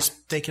 and you're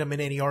just taking them in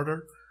any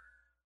order.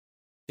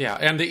 Yeah,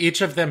 and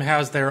each of them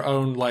has their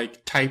own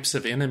like types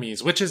of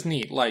enemies, which is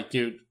neat. Like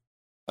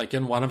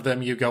in one of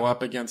them, you go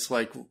up against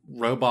like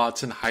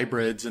robots and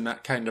hybrids and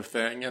that kind of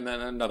thing, and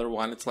then another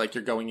one, it's like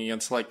you're going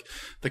against like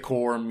the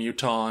core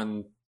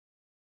muton,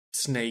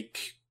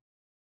 snake,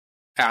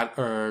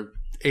 or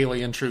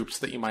alien troops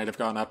that you might have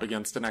gone up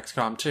against in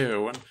XCOM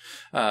 2,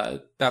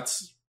 and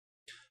that's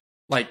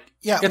like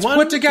it's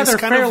put together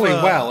fairly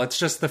well. It's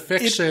just the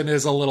fiction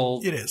is a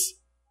little. It is.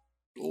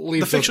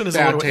 The fiction is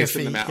a little taste iffy,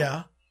 in the mouth.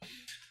 Yeah.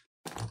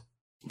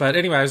 But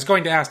anyway, I was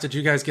going to ask, did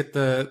you guys get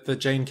the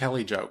Jane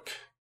Kelly joke?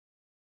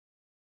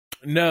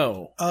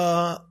 No.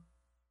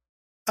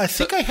 I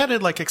think I had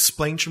it like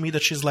explained to me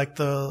that she's like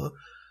the.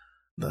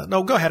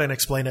 No, go ahead and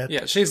explain it.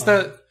 Yeah, she's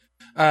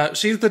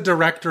the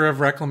director of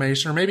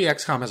reclamation, or maybe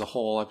XCOM as a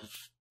whole. I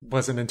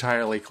wasn't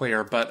entirely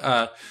clear,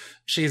 but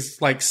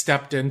she's like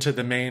stepped into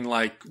the main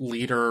like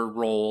leader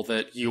role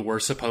that you were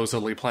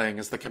supposedly playing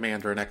as the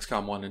commander in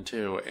XCOM 1 and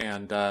 2,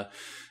 and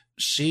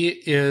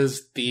she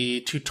is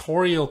the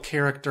tutorial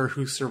character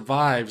who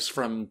survives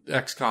from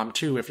XCOM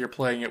 2 if you're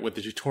playing it with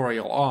the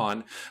tutorial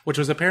on, which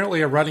was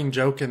apparently a running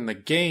joke in the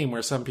game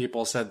where some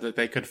people said that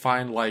they could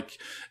find like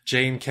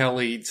Jane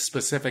Kelly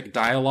specific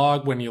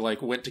dialogue when you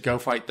like went to go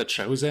fight the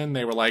Chosen.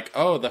 They were like,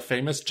 oh, the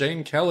famous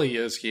Jane Kelly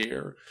is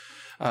here.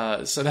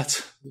 So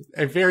that's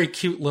a very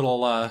cute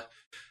little,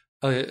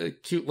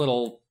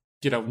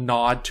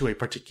 nod to a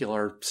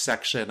particular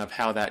section of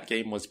how that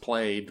game was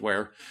played,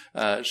 where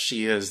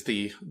she is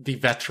the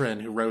veteran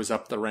who rose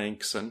up the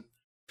ranks and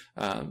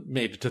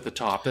made it to the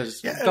top.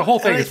 The whole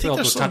thing is filled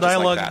with touches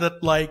dialogue like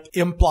that. Like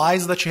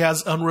implies that she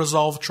has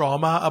unresolved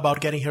trauma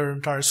about getting her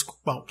entire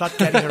not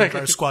getting her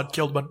entire squad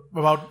killed, but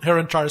about her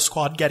entire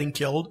squad getting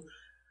killed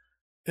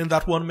in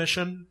that one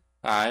mission.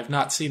 I've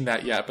not seen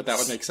that yet, but that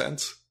would make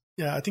sense.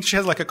 Yeah, I think she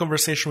has like a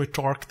conversation with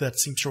Torque that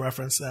seems to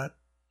reference that.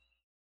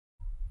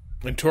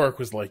 And Torque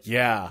was like,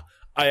 yeah,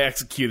 I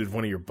executed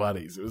one of your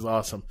buddies. It was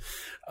awesome.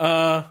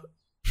 The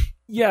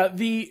other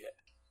thing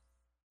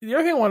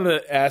I wanted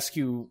to ask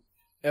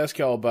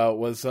y'all about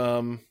was,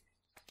 so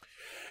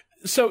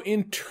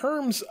in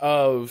terms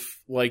of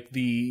like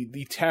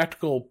the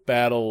tactical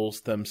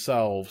battles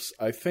themselves,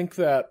 I think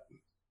that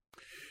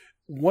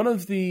one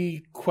of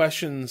the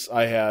questions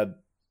I had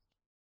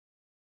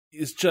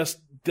is just,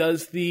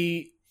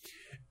 Did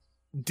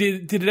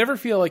it ever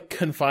feel like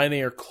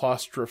confining or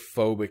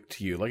claustrophobic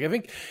to you? Like, I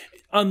think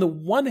on the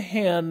one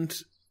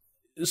hand,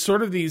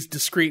 sort of these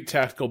discrete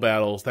tactical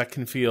battles that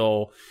can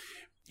feel,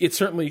 it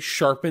certainly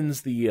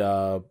sharpens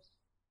it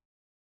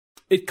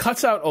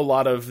cuts out a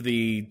lot of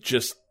the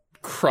just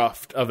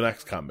cruft of an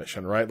XCOM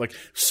mission, right? Like,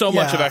 so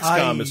much of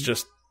XCOM is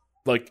just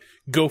like,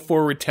 go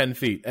forward 10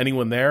 feet.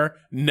 Anyone there?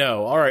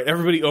 No. All right,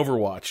 everybody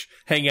Overwatch.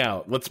 Hang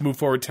out. Let's move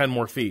forward 10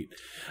 more feet.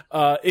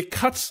 It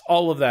cuts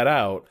all of that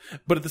out,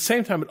 but at the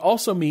same time, it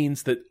also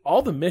means that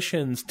all the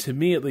missions, to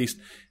me at least,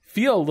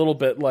 feel a little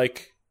bit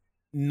like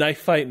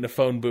knife fight in a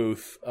phone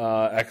booth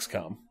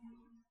XCOM.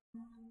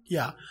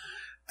 Yeah.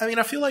 I mean,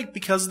 I feel like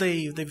because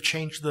they've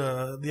changed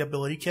the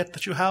ability kit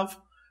that you have,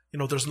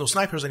 there's no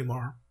snipers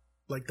anymore.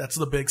 Like, that's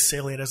the big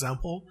salient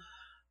example.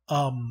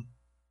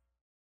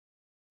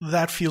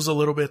 That feels a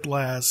little bit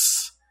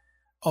less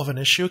of an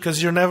issue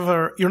because you're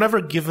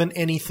never given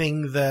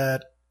anything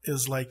that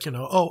is like,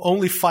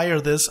 only fire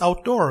this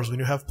outdoors when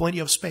you have plenty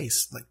of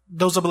space. Like,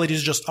 those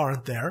abilities just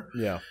aren't there.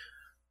 Yeah.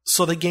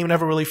 So the game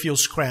never really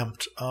feels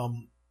cramped.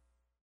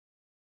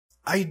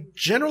 I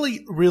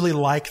generally really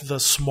like the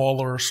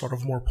smaller, sort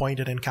of more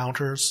pointed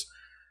encounters.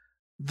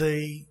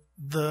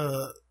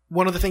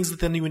 One of the things that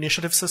the new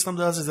initiative system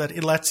does is that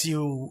it lets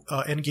you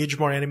engage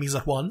more enemies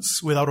at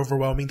once without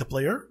overwhelming the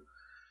player.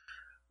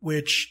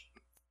 Which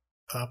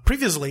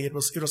previously it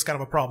was kind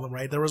of a problem,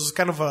 right? There was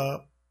kind of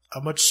a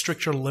much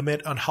stricter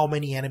limit on how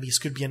many enemies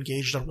could be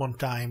engaged at one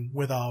time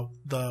without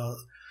the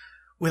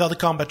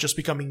combat just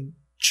becoming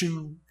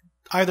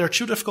either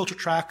too difficult to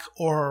track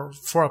or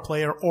for a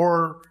player,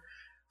 or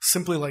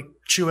simply like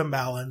too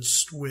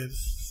imbalanced with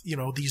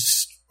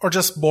these, or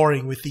just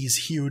boring with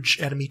these huge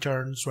enemy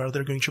turns where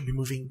they're going to be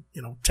moving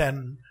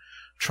 10,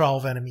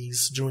 12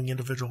 enemies doing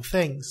individual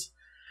things.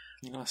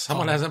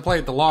 Someone hasn't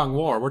played the Long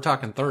War. We're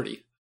talking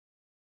 30.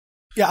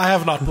 Yeah, I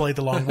have not played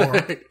the Long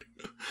War.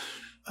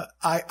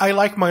 I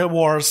like my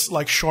wars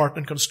like short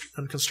and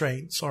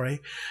constrained. Sorry.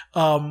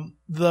 In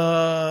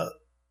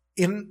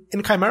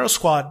Chimera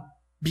Squad,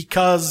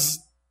 because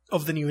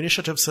of the new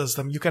initiative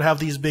system, you can have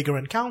these bigger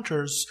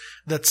encounters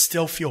that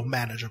still feel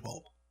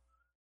manageable.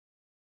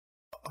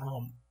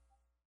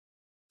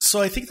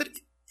 So I think that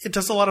it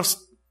does a lot of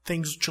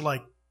things to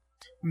like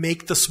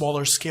make the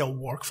smaller scale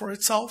work for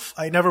itself.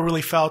 I never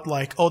really felt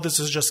like, oh, this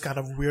is just kind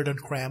of weird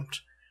and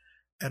cramped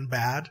and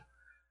bad.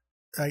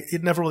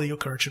 It never really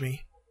occurred to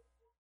me.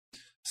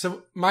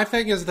 So my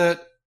thing is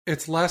that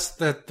it's less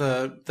that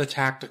the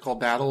tactical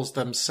battles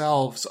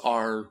themselves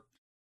are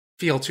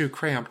feel too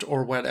cramped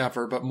or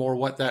whatever, but more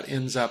what that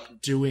ends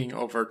up doing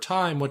over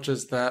time, which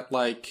is that,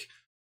 like,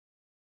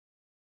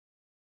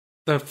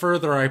 the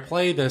further I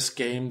play this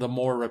game, the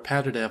more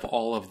repetitive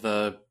all of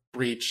the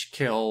breach,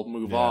 kill,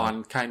 move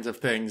on kinds of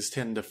things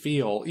tend to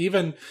feel.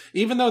 Even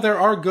though there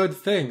are good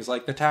things,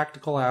 like the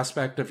tactical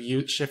aspect of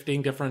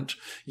shifting different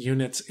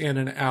units in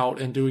and out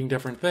and doing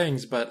different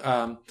things. But,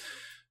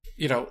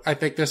 I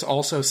think this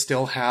also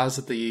still has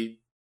the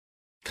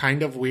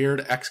kind of weird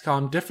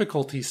XCOM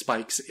difficulty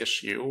spikes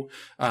issue,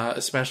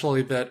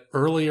 especially that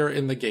earlier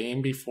in the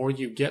game, before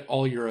you get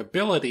all your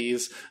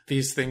abilities,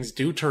 these things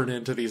do turn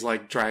into these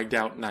like dragged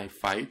out knife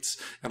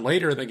fights. And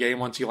later in the game,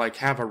 once you like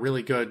have a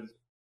really good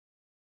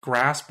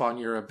grasp on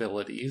your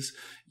abilities,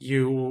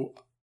 you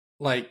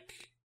like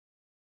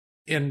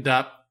end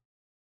up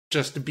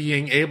just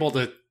being able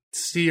to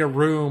see a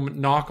room,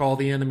 knock all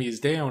the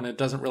enemies down. It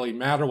doesn't really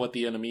matter what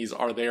the enemies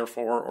are there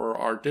for or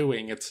are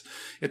doing.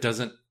 It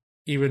doesn't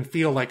even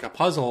feel like a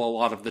puzzle a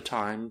lot of the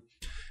time,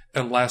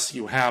 unless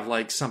you have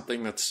like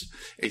something that's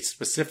a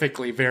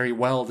specifically very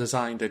well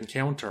designed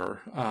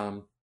encounter.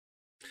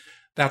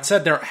 That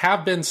said, there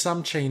have been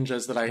some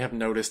changes that I have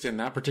noticed in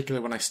that,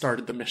 particularly when I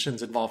started the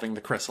missions involving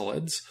the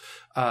chrysalids.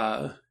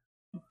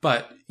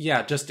 But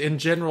yeah, just in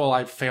general,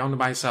 I've found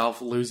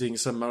myself losing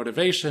some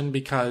motivation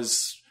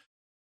because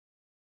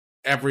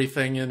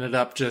everything ended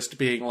up just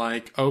being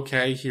like,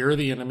 okay, here are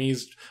the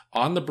enemies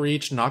on the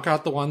breach, knock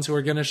out the ones who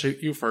are going to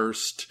shoot you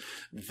first,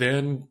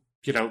 then,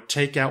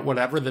 take out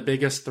whatever the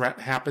biggest threat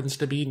happens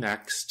to be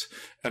next,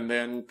 and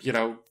then,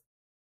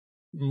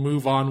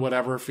 move on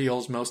whatever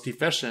feels most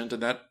efficient,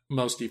 and that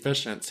most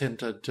efficient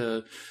tended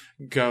to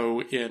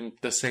go in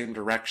the same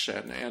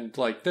direction. And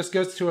like, this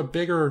goes to the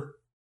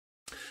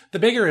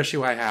bigger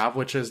issue I have,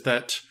 which is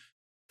that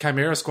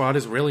Chimera Squad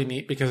is really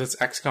neat because it's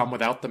XCOM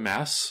without the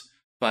mess.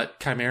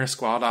 But Chimera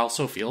Squad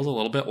also feels a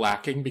little bit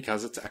lacking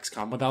because it's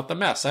XCOM without the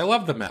mess. I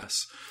love the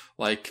mess.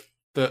 Like,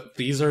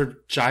 these are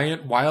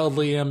giant,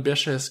 wildly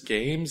ambitious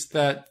games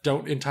that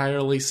don't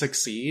entirely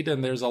succeed,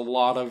 and there's a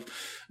lot of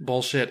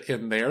bullshit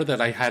in there that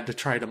I had to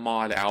try to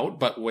mod out.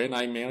 But when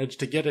I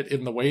managed to get it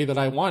in the way that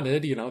I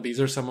wanted,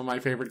 these are some of my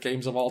favorite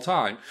games of all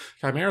time.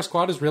 Chimera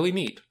Squad is really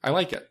neat. I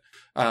like it.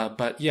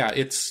 But yeah,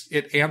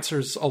 it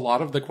answers a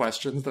lot of the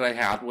questions that I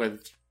had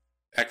with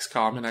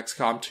XCOM and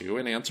XCOM 2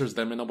 and answers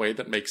them in a way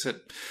that makes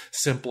it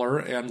simpler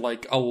and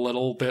like a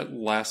lot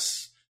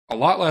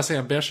less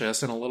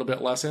ambitious and a little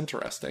bit less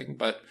interesting.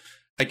 But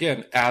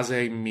again, as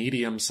a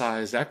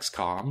medium-sized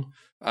XCOM,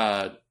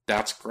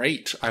 that's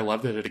great. I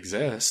love that it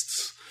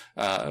exists.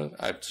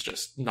 It's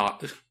just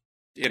not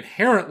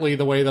inherently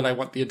the way that I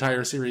want the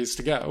entire series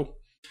to go.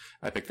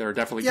 I think there are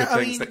definitely good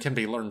things that can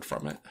be learned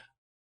from it.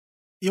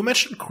 You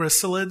mentioned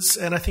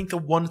chrysalids, and I think the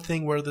one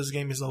thing where this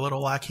game is a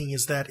little lacking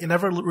is that it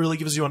never really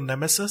gives you a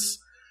nemesis.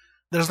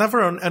 There's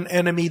never an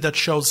enemy that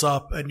shows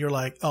up and you're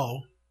like,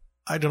 oh,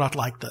 I do not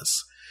like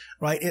this,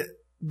 right?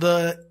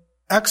 The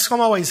XCOM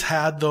always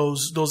had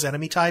those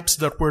enemy types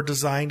that were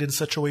designed in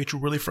such a way to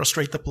really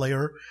frustrate the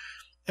player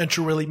and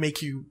to really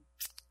make you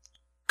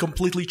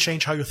completely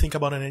change how you think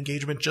about an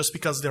engagement just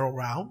because they're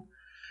around.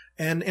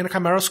 And in a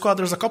Chimera Squad,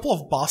 there's a couple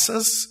of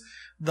bosses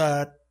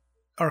that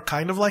are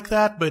kind of like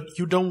that, but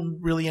you don't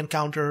really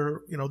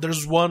encounter, you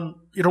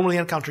don't really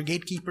encounter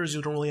gatekeepers,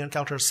 you don't really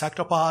encounter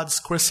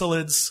sectopods.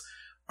 Chrysalids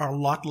are a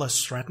lot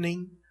less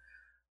threatening.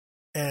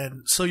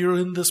 And so you're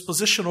in this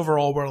position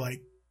overall where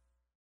like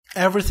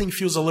everything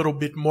feels a little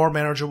bit more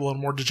manageable and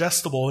more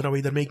digestible in a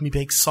way that make me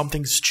make some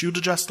things too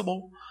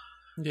digestible.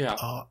 Yeah.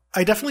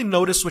 I definitely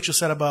noticed what you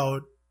said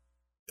about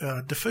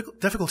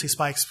difficulty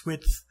spikes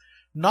with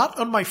not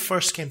on my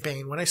first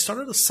campaign. When I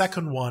started the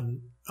second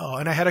one,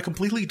 and I had a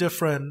completely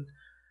different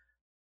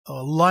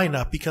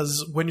lineup,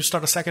 because when you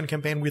start a second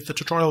campaign with the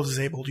tutorial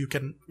disabled, you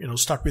can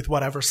start with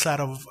whatever set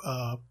of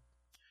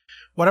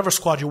whatever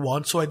squad you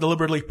want. So I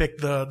deliberately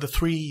picked the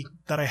 3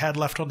 that I had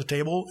left on the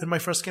table in my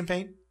first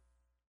campaign,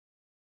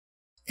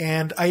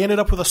 and I ended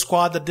up with a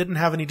squad that didn't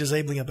have any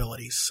disabling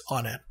abilities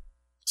on it.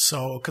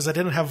 So because I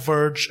didn't have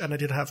Verge and I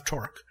didn't have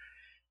Torque,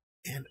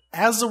 and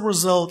as a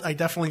result, I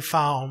definitely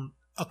found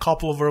a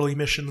couple of early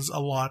missions a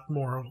lot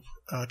more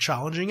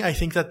challenging. I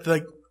think that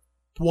the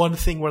one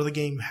thing where the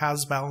game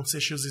has balance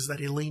issues is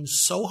that it leans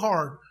so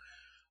hard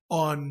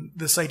on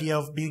this idea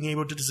of being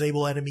able to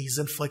disable enemies,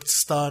 inflict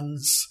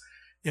stuns,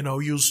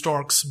 use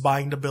Torque's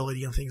bind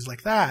ability and things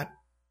like that,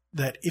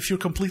 that if you're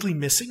completely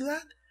missing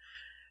that,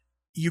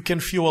 you can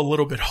feel a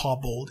little bit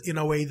hobbled in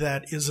a way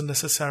that isn't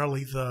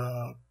necessarily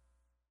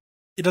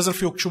it doesn't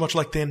feel too much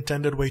like the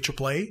intended way to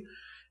play.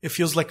 It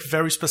feels like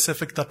very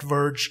specific that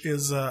Verge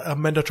is a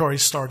mandatory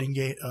starting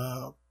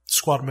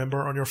squad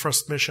member on your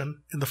first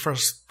mission in the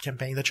first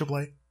campaign that you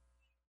play.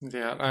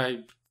 Yeah,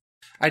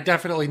 I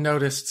definitely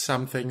noticed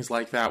some things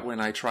like that when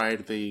I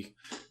tried the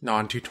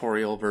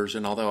non-tutorial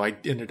version, although I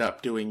ended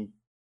up doing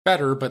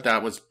better, but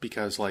that was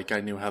because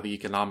I knew how the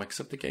economics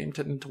of the game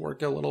tended to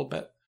work a little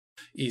bit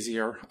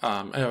easier.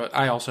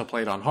 I also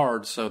played on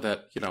hard so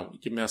that,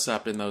 you mess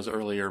up in those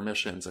earlier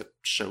missions, it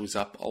shows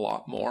up a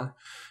lot more.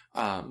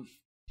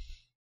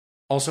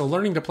 Also,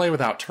 learning to play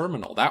without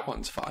terminal, that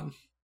one's fun.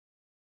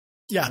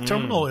 Yeah,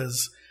 terminal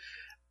is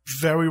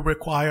very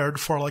required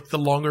for like the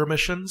longer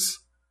missions.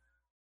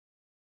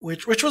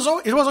 Which was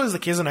always the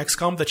case in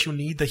XCOM that you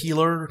need the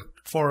healer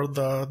for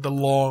the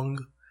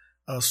long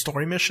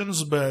story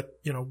missions, but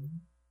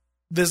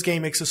this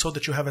game makes it so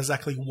that you have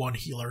exactly one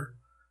healer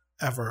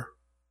ever.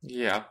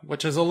 Yeah,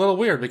 which is a little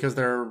weird because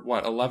there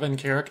are 11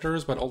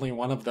 characters, but only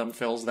one of them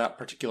fills that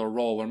particular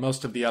role, where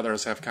most of the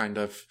others have kind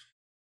of,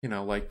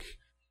 like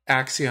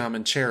Axiom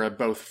and Cherub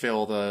both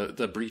fill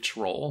the breach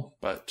role,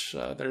 but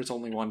there's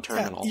only one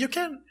terminal.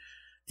 Yeah,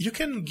 you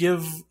can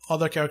give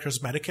other characters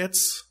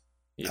medikits.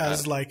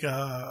 As like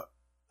a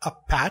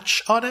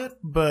patch on it,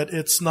 but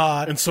it's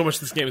not. And so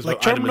much this game is like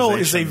about terminal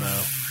is a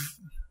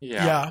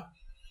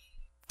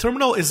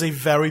terminal is a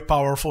very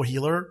powerful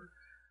healer,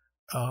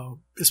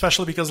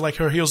 especially because like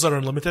her heals are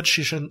unlimited.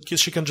 She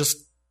can just,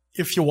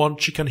 if you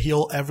want, she can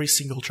heal every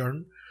single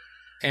turn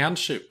and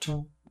shoot.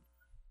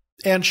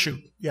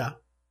 Yeah,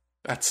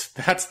 that's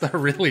the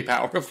really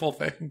powerful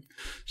thing.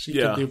 She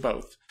can do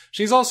both.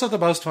 She's also the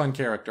most fun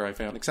character I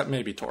found, except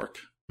maybe Torque.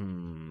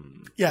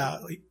 Yeah.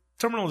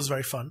 Terminal is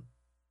very fun.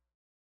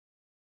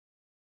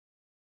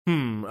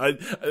 I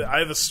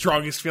have the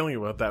strongest feeling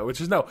about that,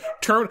 which is no.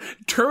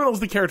 Terminal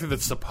is the character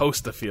that's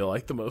supposed to feel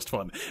like the most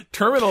fun.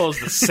 Terminal is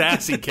the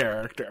sassy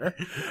character.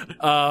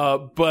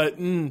 But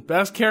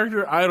best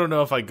character, I don't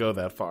know if I go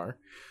that far.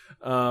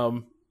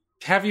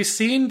 Have you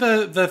seen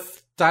the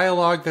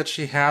dialogue that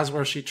she has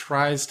where she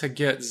tries to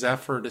get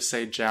Zephyr to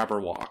say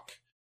Jabberwock?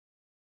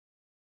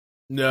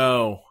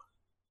 No.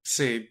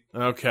 See.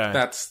 Okay.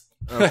 That's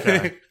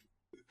okay.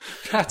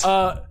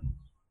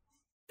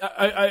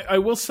 I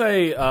will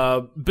say,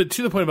 but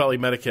to the point about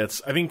like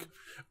medikits, I think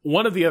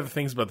one of the other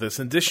things about this,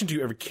 in addition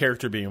to every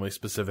character being really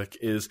specific,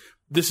 is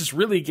this is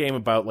really a game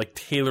about like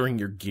tailoring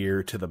your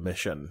gear to the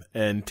mission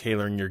and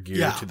tailoring your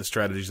gear to the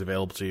strategies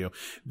available to you.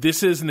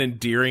 This is an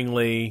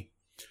endearingly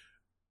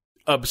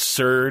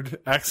absurd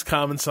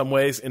XCOM in some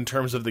ways in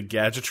terms of the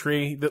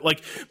gadgetry that,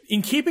 like,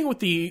 in keeping with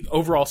the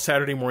overall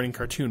Saturday morning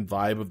cartoon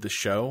vibe of the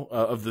show,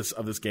 of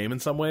this game in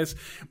some ways,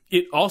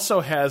 it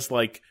also has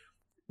like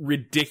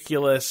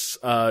ridiculous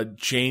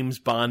James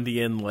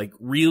Bondian, like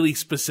really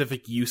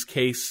specific use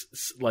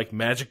case like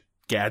magic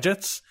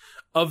gadgets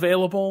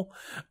available.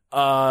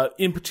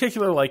 In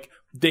particular, like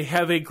they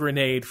have a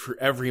grenade for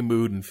every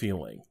mood and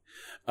feeling.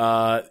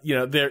 There's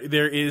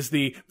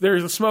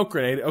a smoke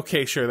grenade.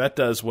 Okay, sure, that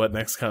does what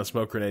next kind of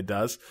smoke grenade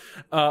does.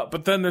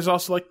 But then there's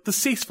also like the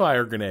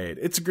ceasefire grenade.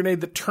 It's a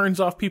grenade that turns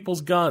off people's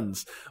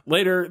guns.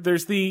 Later,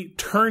 there's the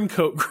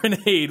turncoat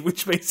grenade,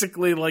 which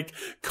basically like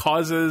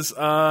causes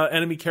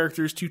enemy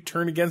characters to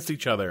turn against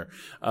each other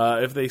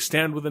if they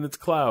stand within its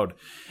cloud.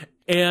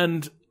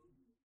 And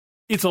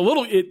it's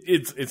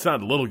it's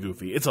not a little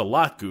goofy. It's a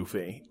lot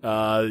goofy.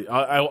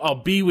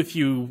 I'll be with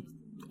you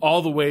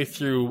all the way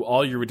through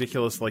all your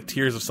ridiculous like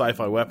tiers of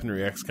sci-fi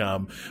weaponry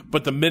XCOM,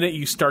 but the minute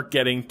you start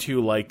getting to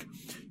like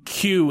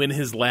Q in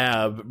his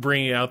lab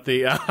bringing out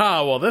the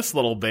this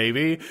little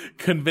baby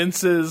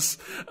convinces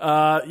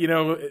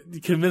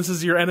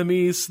your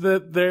enemies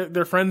that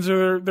their friends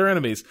are their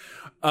enemies.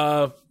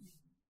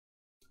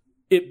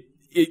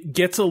 It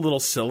gets a little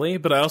silly,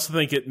 but I also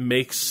think it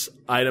makes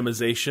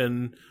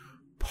itemization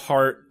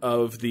part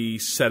of the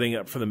setting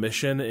up for the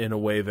mission in a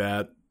way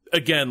that,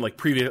 again, like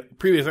previous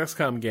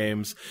XCOM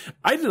games,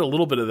 I did a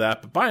little bit of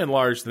that, but by and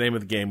large, the name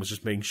of the game was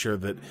just making sure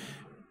that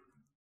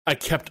I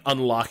kept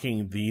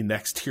unlocking the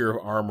next tier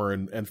of armor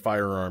and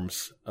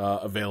firearms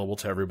available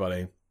to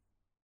everybody.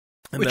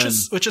 Which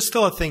is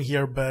still a thing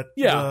here, but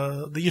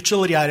the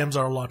utility items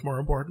are a lot more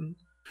important.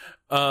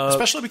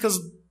 Especially because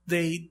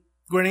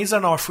grenades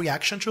are now a free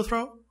action to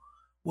throw,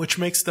 which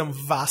makes them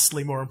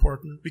vastly more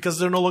important because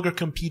they're no longer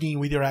competing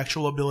with your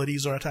actual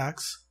abilities or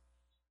attacks.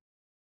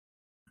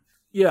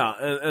 Yeah,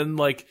 and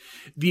like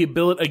the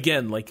ability,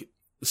 again, like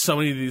so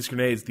many of these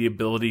grenades, the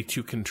ability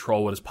to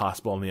control what is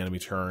possible on the enemy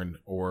turn,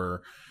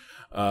 or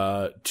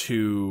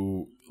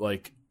to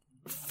like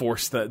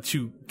force that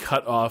to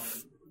cut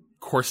off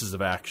courses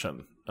of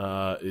action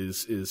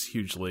is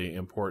hugely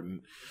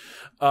important.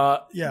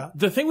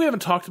 The thing we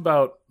haven't talked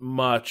about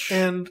much,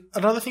 and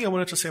another thing I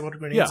wanted to say about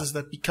grenades is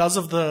that because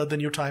of the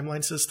new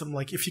timeline system,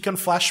 like if you can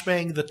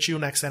flashbang the two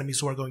next enemies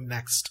who are going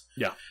next,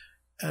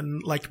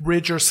 and like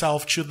bridge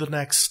yourself to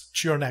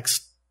your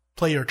next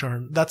player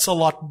turn, that's a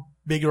lot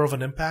bigger of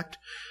an impact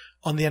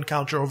on the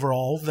encounter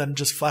overall than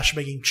just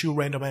flashbanging two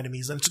random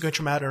enemies, and it's going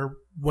to matter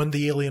when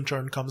the alien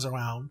turn comes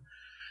around.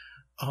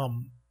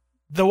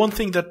 The one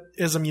thing that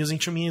is amusing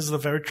to me is the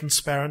very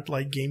transparent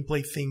like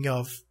gameplay thing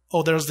of,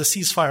 there's the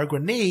ceasefire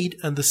grenade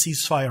and the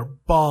ceasefire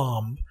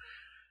bomb,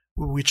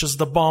 which is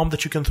the bomb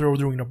that you can throw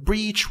during a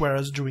breach,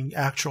 whereas during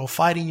actual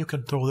fighting you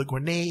can throw the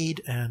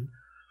grenade, and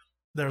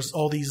there's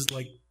all these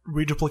like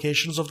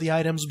reduplications of the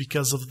items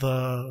because of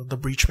the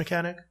breach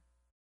mechanic.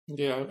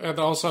 Yeah, and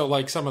also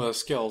like some of the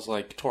skills,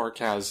 like Torque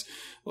has,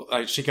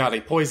 like she got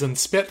a poison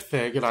spit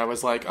fig, and I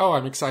was like,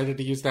 I'm excited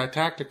to use that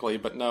tactically,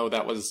 but no,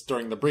 that was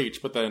during the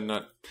breach. But then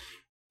at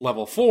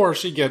level 4,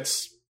 she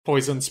gets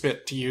poison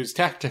spit to use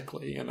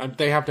tactically. And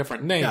they have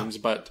different names,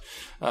 but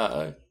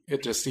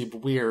it just seemed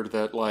weird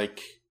that,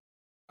 like,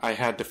 I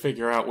had to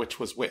figure out which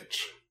was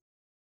which.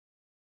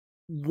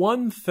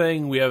 One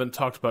thing we haven't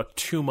talked about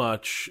too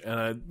much,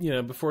 and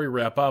before we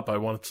wrap up, I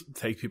want to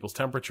take people's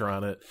temperature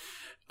on it.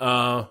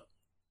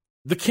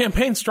 The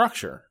campaign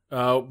structure.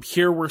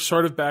 Here we're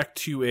sort of back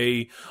to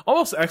a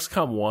almost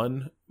XCOM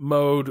 1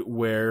 mode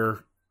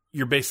where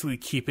you're basically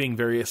keeping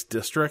various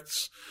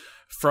districts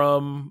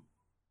from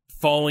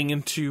falling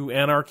into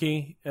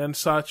anarchy and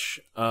such.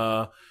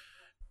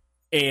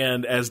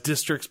 And as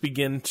districts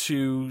begin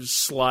to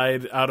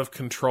slide out of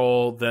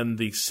control, then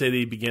the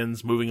city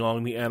begins moving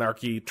along the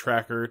anarchy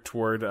tracker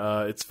toward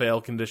its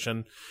fail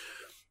condition.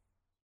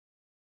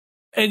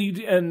 And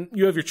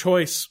you have your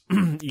choice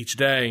each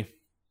day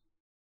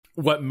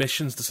what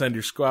missions to send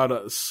your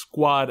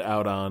squad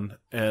out on,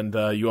 and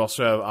you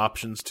also have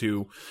options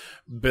to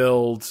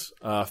build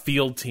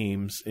field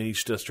teams in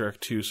each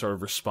district to sort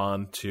of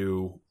respond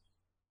to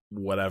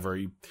whatever.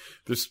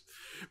 This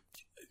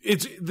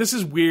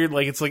is weird.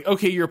 Like, it's like,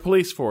 okay, you're a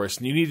police force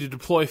and you need to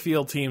deploy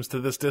field teams to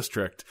this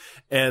district,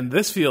 and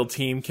this field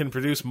team can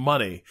produce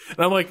money. And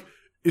I'm like,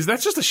 is that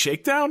just a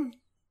shakedown?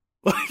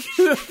 Like,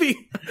 the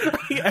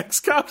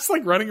XCOM's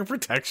like running a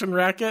protection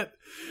racket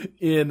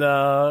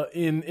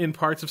in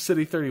parts of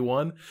City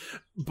 31.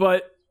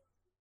 But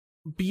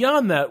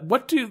beyond that,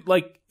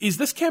 is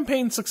this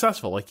campaign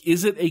successful? Like,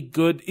 is it a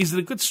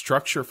good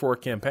structure for a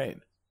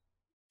campaign?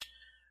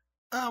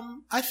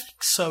 I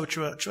think so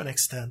to an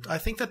extent. I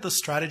think that the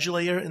strategy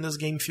layer in this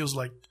game feels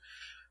like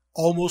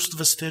almost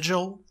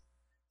vestigial.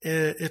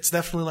 It's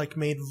definitely like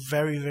made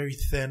very, very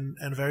thin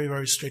and very,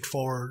 very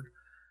straightforward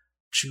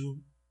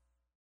to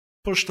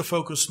push the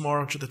focus more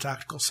onto the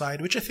tactical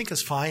side, which I think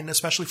is fine,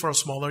 especially for a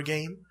smaller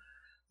game.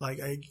 Like,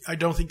 I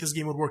don't think this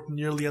game would work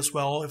nearly as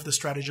well if the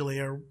strategy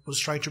layer was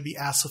trying to be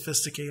as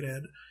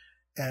sophisticated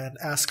and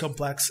as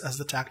complex as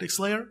the tactics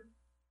layer.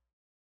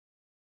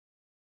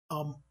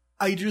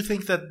 I do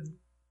think that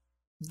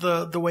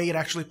the way it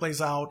actually plays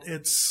out,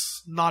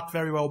 it's not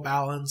very well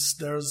balanced.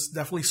 There's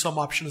definitely some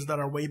options that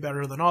are way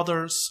better than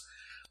others.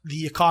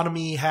 The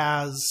economy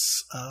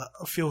has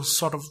a few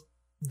sort of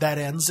dead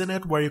ends in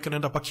it where you can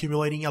end up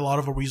accumulating a lot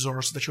of a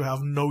resource that you have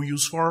no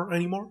use for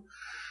anymore.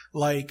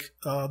 Like,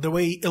 the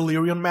way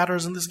Illyrium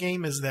matters in this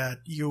game is that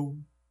you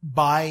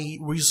buy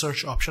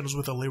research options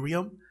with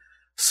Illyrium.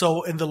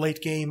 So in the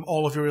late game,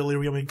 all of your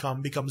Illyrium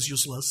income becomes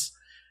useless,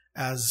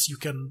 as you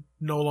can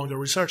no longer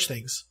research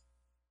things.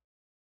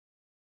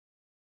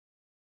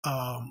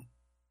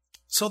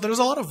 So there's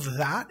a lot of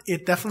that.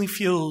 It definitely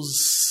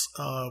feels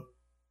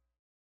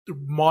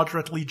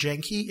moderately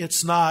janky.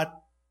 It's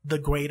not the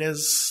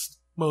greatest,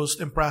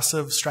 most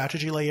impressive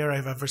strategy layer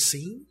I've ever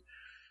seen,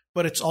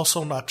 but it's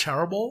also not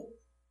terrible,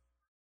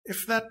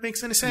 if that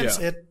makes any sense.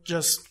 Yeah.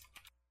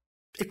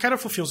 It kind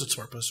of fulfills its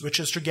purpose, which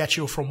is to get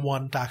you from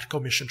one tactical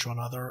mission to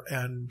another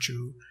and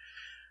to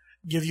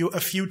give you a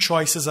few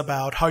choices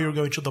about how you're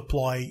going to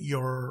deploy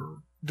your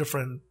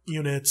different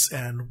units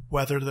and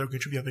whether they're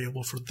going to be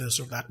available for this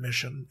or that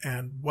mission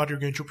and what you're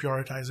going to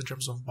prioritize in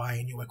terms of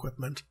buying new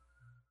equipment.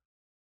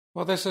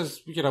 Well, this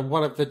is,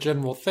 one of the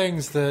general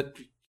things that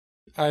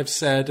I've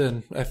said,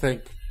 and I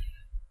think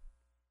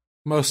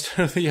most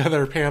of the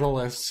other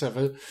panelists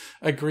have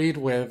agreed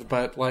with,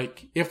 but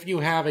like, if you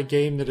have a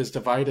game that is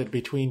divided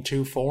between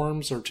two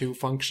forms or two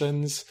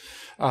functions,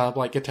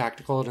 like a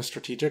tactical and a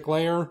strategic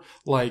layer,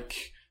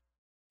 like,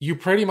 you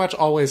pretty much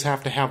always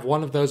have to have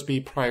one of those be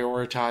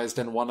prioritized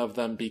and one of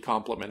them be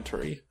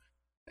complementary.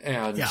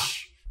 And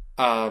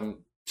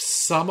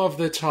some of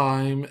the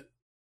time,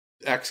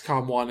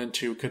 XCOM 1 and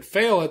 2 could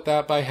fail at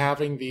that by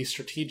having the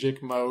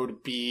strategic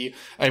mode be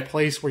a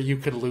place where you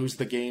could lose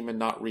the game and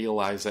not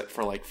realize it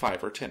for like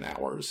 5 or 10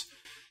 hours.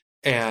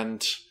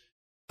 And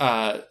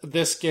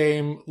this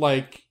game,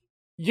 like,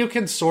 you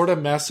can sort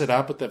of mess it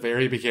up at the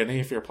very beginning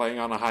if you're playing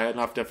on a high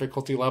enough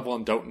difficulty level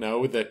and don't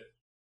know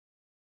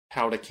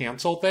how to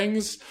cancel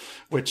things,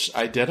 which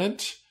I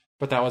didn't,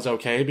 but that was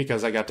okay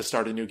because I got to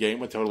start a new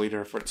game with totally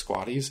different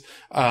squaddies.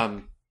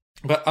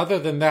 But other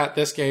than that,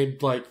 this game,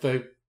 like,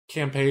 the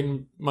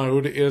campaign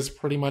mode is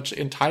pretty much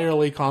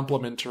entirely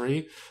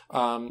complementary.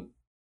 And,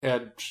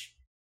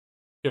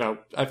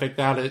 I think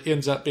that it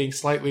ends up being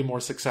slightly more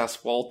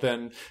successful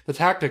than the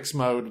tactics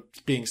mode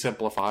being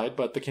simplified,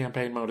 but the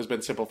campaign mode has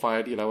been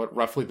simplified, at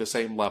roughly the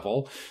same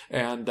level.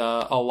 And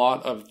a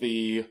lot of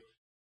the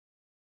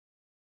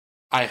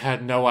I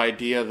had no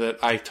idea that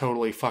I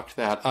totally fucked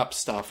that up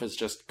stuff is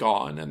just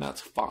gone, and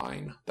that's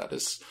fine. That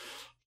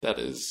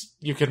is,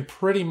 you can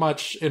pretty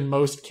much, in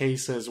most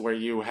cases where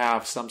you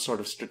have some sort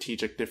of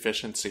strategic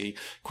deficiency,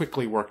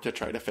 quickly work to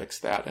try to fix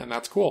that, and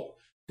that's cool.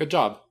 Good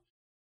job.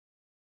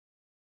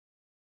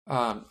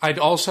 I'd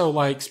also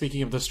like,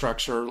 speaking of the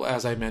structure,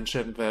 as I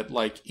mentioned, that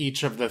like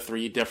each of the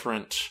 3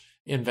 different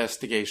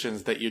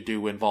investigations that you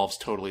do involves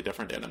totally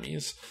different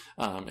enemies.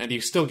 And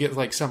you still get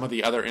like some of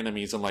the other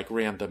enemies in like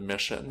random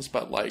missions,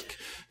 but like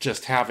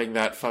just having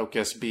that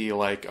focus be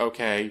like,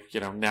 okay,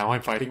 now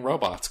I'm fighting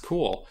robots.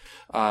 Cool.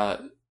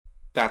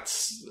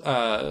 That's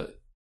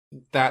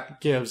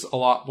that gives a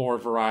lot more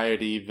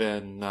variety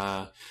than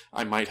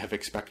I might have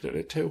expected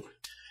it to.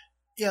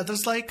 Yeah,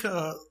 there's like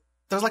a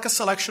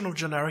selection of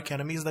generic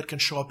enemies that can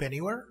show up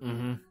anywhere,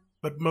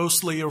 but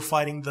mostly you're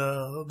fighting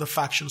the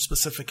faction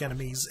specific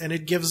enemies, and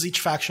it gives each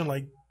faction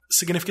like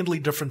significantly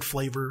different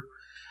flavor.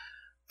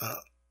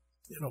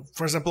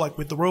 For example, like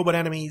with the robot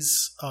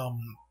enemies,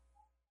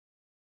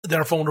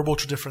 they're vulnerable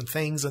to different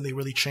things, and they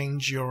really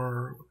change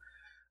your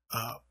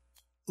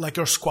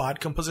your squad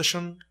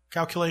composition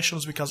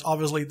calculations, because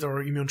obviously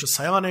they're immune to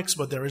psionics,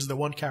 but there is the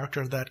one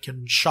character that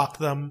can shock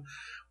them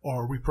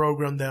or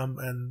reprogram them,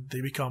 and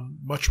they become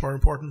much more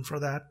important for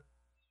that.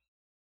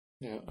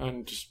 Yeah,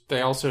 and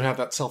they also have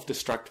that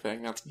self-destruct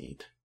thing. That's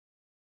neat.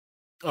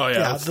 Oh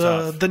yeah,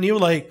 the new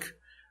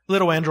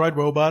little android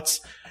robots.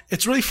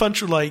 It's really fun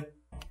to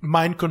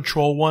mind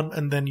control one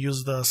and then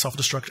use the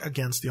self-destruct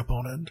against the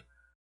opponent.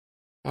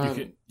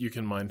 You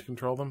can mind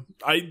control them.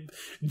 I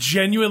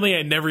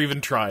never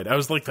even tried. I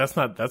was like, that's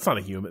not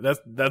a human.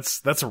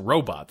 That's a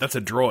robot. That's a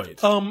droid.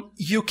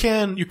 You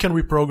can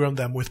reprogram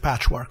them with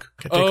patchwork.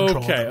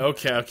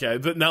 Okay.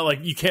 But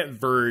not you can't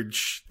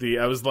verge the.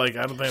 I was like,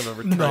 I don't think I've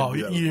ever tried.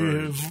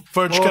 No,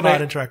 verge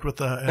cannot interact with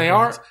the. Androids. They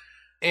are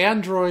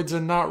androids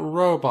and not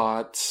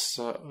robots.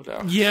 So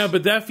no. Yeah,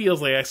 but that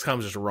feels like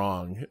XCOM's just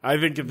wrong. I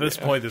think at this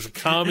point, there's a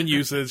common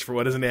usage for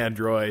what is an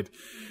android,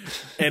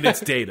 and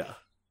it's Data.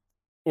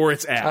 Or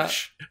it's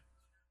Ash.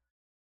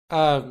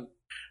 I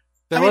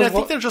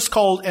think they're just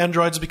called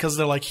androids because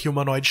they're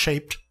humanoid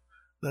shaped.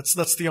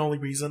 That's the only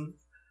reason.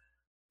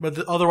 But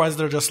otherwise,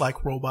 they're just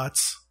like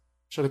robots.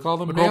 Should have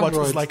called them robots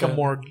androids. Is a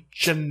more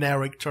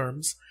generic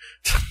terms.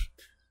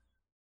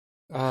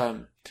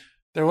 There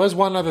was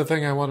one other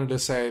thing I wanted to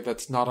say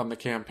that's not on the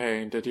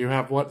campaign. Did you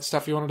have what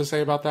stuff you wanted to say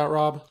about that,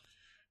 Rob?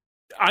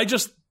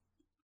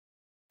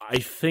 I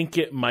think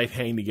it might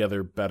hang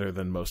together better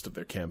than most of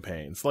their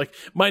campaigns.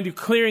 Mind you,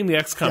 clearing the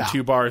XCOM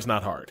 2 bar is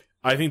not hard.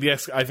 I think the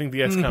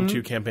XCOM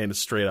 2 campaign is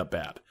straight up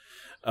bad.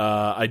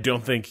 I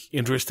don't think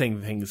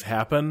interesting things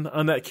happen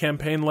on that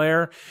campaign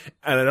layer,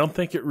 and I don't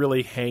think it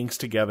really hangs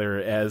together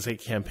as a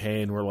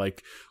campaign where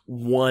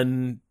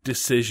one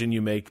decision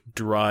you make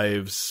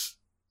drives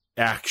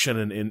action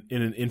in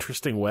an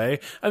interesting way.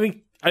 I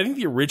think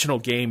the original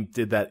game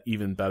did that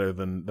even better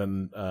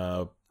than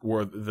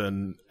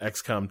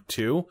XCOM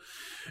 2,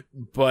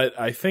 but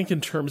I think in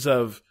terms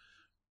of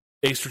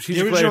a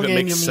strategic layer that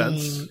makes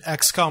sense,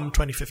 XCOM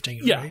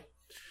 2015, yeah.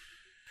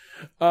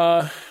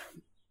 Right?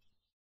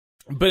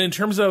 But in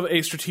terms of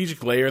a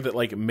strategic layer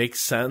that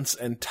makes sense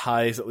and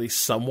ties at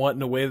least somewhat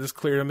in a way that's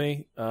clear to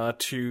me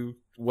to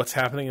what's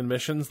happening in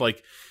missions,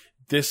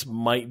 this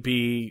might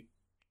be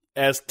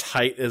as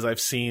tight as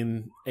I've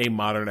seen a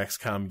modern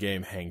XCOM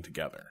game hang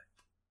together.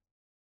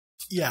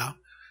 Yeah.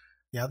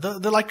 Yeah,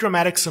 the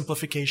dramatic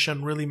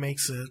simplification really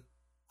makes it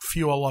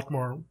feel a lot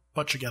more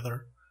put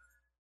together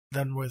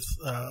than with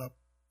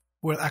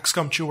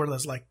XCOM 2, where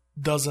there's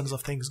dozens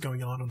of things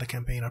going on in the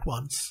campaign at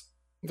once.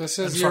 This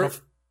is sort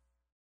of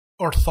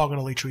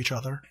orthogonally to each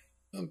other.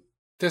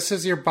 This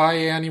is your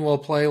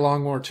biannual play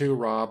Long War 2,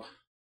 Rob.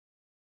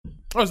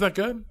 Oh, is that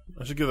good?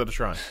 I should give that a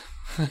try.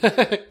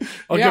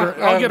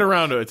 I'll get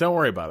around to it. Don't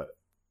worry about it.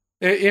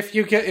 If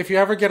you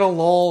ever get a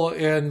lull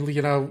in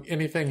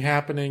anything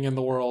happening in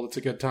the world, it's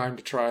a good time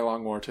to try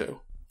Long War 2.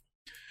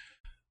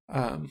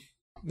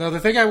 Now the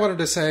thing I wanted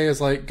to say is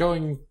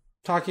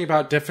talking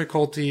about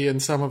difficulty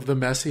and some of the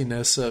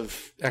messiness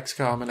of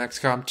XCOM and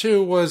XCOM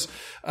 2 was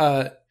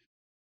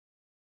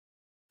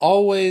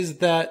always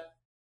that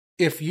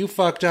if you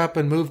fucked up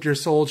and moved your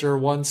soldier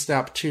one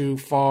step too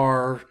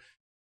far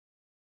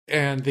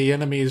and the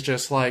enemies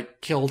just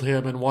killed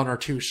him in one or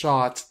two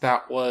shots,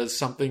 that was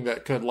something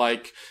that could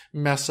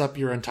mess up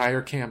your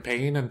entire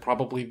campaign, and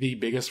probably the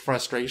biggest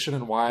frustration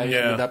and why I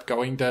ended up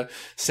going to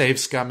save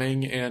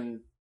scumming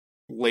in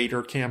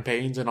later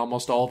campaigns in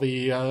almost all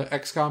the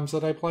XCOMs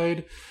that I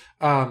played.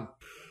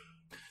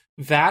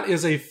 That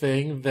is a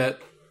thing that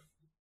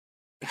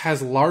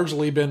has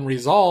largely been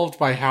resolved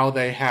by how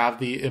they have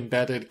the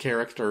embedded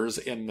characters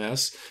in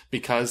this,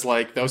 because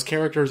those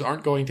characters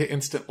aren't going to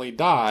instantly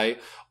die.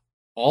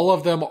 All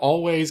of them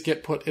always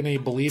get put in a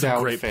bleed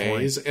out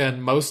phase,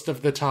 and most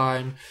of the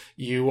time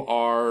you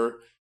are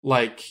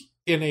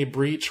in a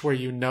breach where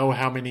you know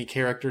how many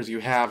characters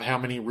you have, how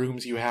many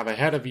rooms you have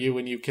ahead of you,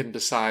 and you can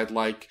decide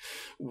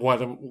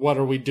what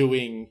are we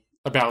doing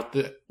about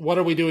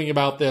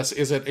this?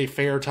 Is it a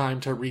fair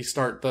time to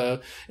restart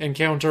the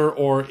encounter,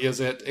 or is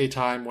it a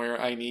time where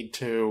I need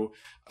to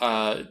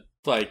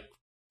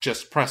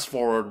just press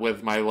forward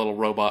with my little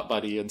robot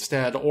buddy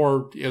instead?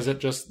 Or is it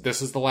just, this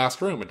is the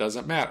last room, it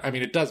doesn't matter? I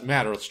mean, it does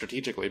matter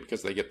strategically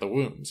because they get the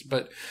wounds.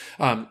 But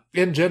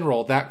in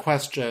general, that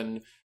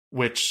question,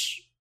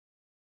 which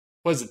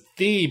was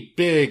the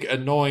big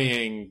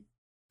annoying,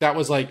 that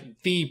was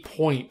the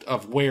point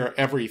of where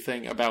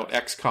everything about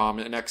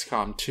XCOM and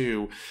XCOM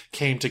 2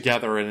 came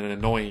together in an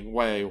annoying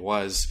way,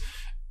 was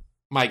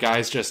my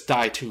guys just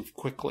die too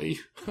quickly.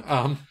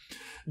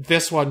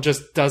 This one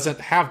just doesn't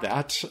have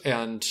that,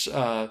 and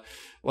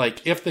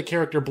Like, if the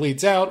character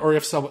bleeds out, or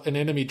if an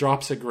enemy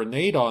drops a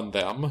grenade on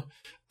them,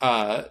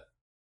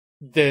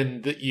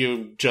 then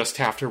you just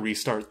have to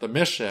restart the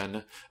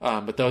mission.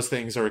 But those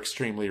things are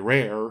extremely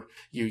rare.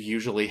 You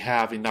usually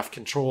have enough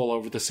control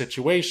over the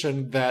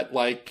situation that,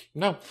 like,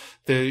 no.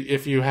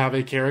 If you have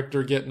a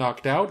character get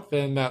knocked out,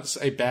 then that's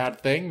a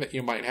bad thing that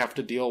you might have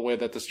to deal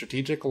with at the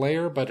strategic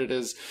layer, but it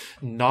is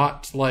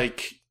not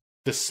like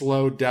the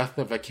slow death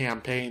of a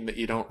campaign that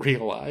you don't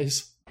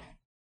realize.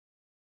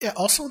 Yeah,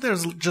 also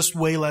there's just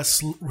way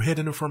less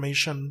hidden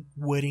information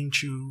waiting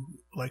to,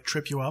 like,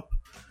 trip you up.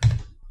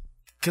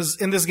 Because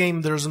in this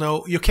game,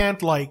 you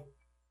can't, like,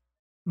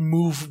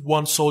 move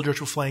one soldier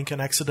to flank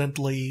and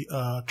accidentally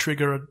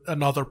trigger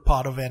another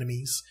pod of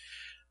enemies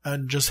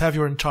and just have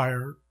your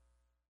entire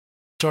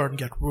turn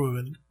get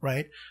ruined,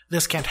 right?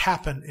 This can't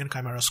happen in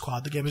Chimera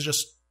Squad. The game is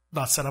just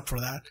not set up for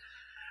that.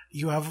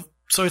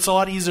 So it's a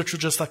lot easier to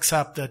just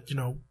accept that,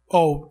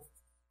 oh,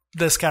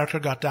 this character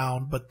got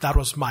down, but that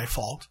was my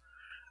fault.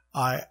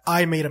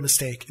 I made a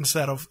mistake,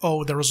 instead of,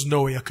 oh, there was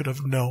no way I could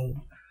have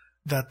known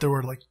that there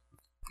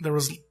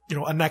was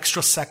an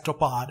extra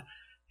sectopod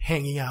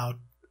hanging out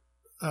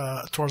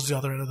towards the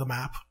other end of the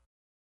map.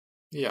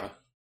 Yeah.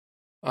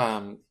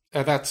 And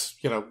that's,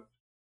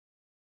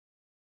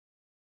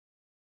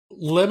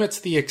 limits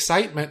the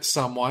excitement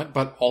somewhat,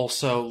 but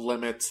also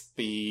limits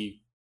the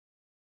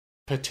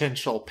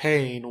potential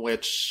pain,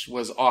 which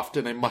was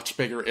often a much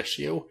bigger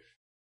issue.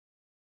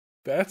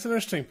 That's an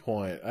interesting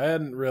point. I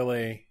hadn't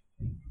really...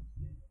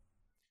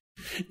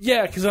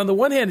 Yeah, because on the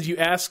one hand, if you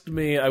asked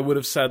me, I would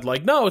have said,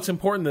 like, no, it's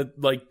important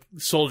that, like,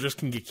 soldiers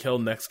can get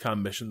killed in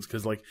XCOM missions,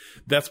 because, like,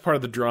 that's part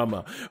of the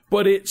drama.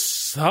 But it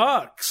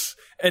sucks!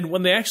 And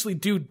when they actually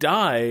do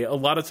die, a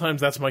lot of times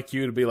that's my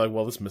cue to be like,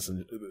 well, this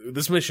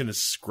mission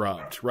is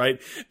scrubbed,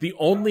 right? The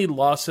only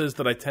losses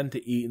that I tend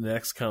to eat in an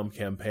XCOM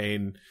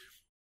campaign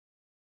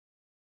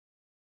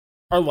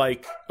are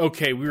like,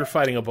 okay, we were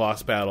fighting a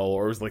boss battle,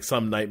 or it was, like,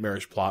 some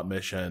nightmarish plot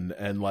mission,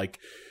 and, like,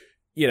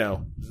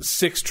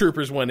 6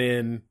 troopers went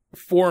in,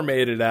 4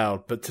 made it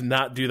out, but to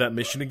not do that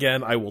mission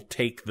again, I will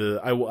take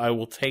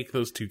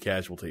those 2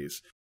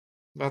 casualties.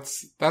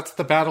 That's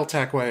the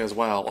BattleTech way as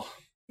well.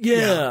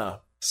 Yeah.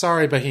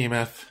 Sorry,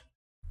 Behemoth,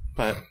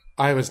 but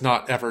I was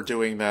not ever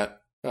doing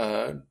that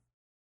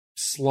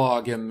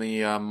slog in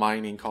the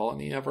mining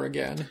colony ever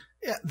again.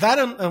 Yeah, that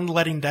and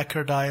letting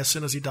Decker die as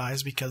soon as he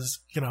dies, because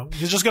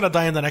he's just gonna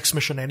die in the next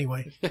mission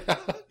anyway.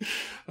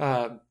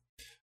 No,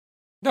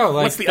 like,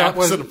 what's the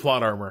opposite of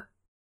plot armor?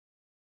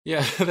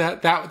 Yeah,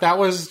 that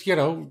was,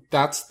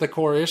 that's the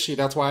core issue.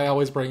 That's why I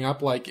always bring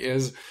up, like,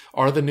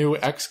 are the new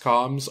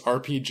XCOMs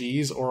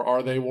RPGs or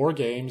are they war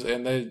games?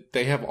 And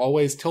they have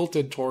always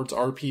tilted towards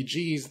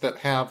RPGs that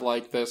have,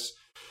 like, this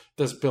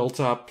built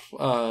up,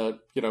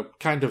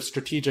 kind of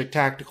strategic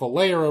tactical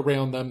layer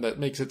around them that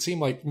makes it seem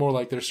like more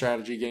like they're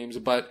strategy games.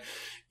 But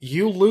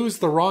you lose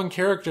the wrong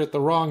character at the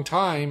wrong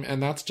time,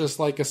 and that's just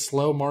like a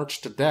slow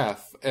march to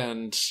death.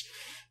 And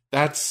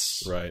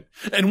that's right.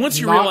 And once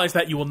you realize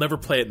that, you will never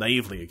play it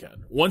naively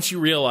again. Once you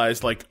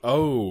realize, like,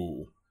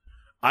 oh,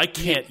 I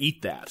can't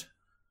eat that.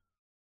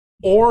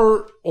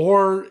 Or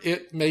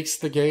it makes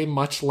the game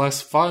much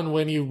less fun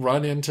when you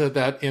run into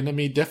that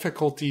enemy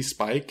difficulty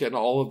spike and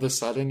all of a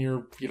sudden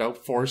you're,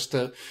 forced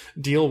to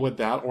deal with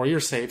that, or you're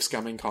save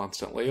scumming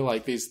constantly.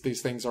 Like,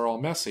 these things are all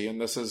messy, and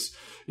this is,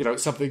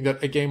 something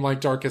that a game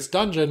like Darkest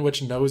Dungeon,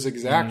 which knows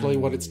exactly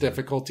what its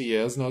difficulty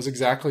is, knows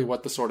exactly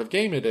what the sort of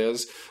game it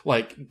is,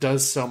 like,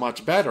 does so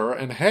much better.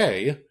 And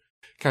hey,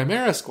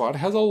 Chimera Squad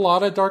has a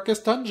lot of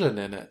Darkest Dungeon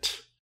in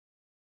it.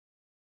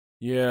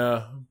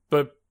 Yeah,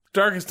 but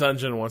Darkest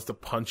Dungeon wants to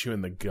punch you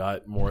in the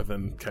gut more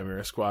than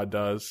Chimera Squad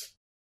does.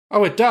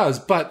 Oh, it does,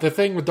 but the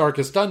thing with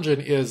Darkest Dungeon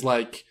is,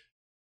 like,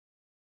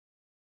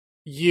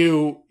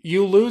 you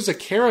lose a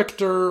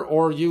character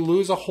or you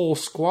lose a whole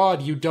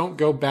squad, you don't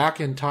go back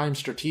in time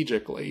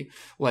strategically.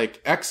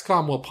 Like,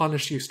 XCOM will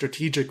punish you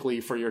strategically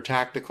for your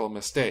tactical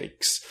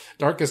mistakes.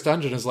 Darkest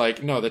Dungeon is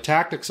like, no, the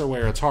tactics are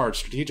where it's hard,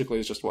 strategically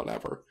is just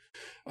whatever.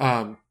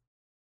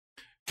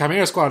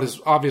 Chimera Squad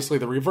is obviously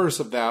the reverse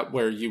of that,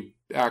 where you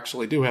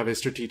actually do have a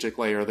strategic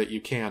layer that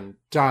you can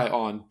die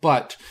on,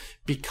 but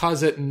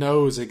because it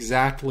knows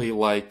exactly,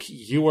 like,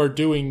 you are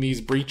doing these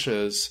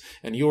breaches,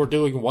 and you are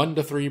doing 1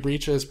 to 3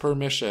 breaches per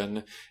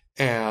mission,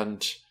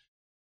 and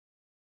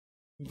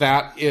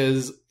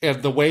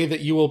the way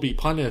that you will be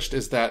punished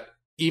is that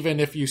even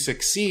if you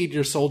succeed,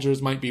 your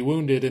soldiers might be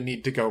wounded and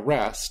need to go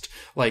rest.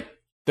 Like,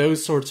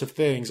 those sorts of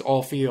things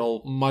all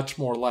feel much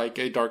more like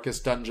a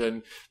Darkest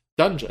Dungeon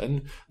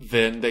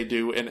than they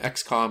do an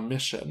XCOM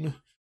mission,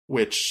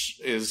 which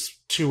is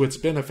to its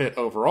benefit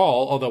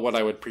overall. Although what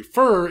I would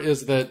prefer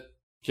is that,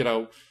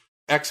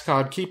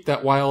 XCOM keep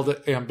that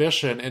wild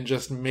ambition and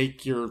just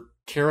make your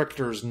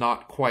characters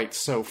not quite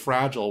so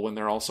fragile when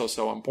they're also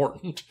so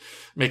important.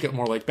 Make it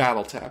more like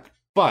BattleTech.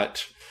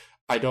 But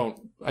I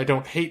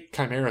don't hate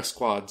Chimera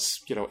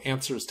Squad's,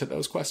 answers to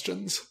those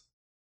questions.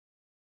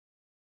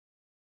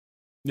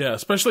 Yeah,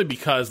 especially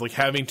because like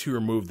having to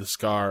remove the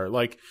scar,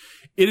 like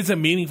it is a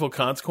meaningful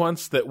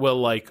consequence that will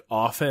like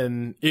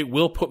often it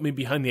will put me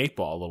behind the 8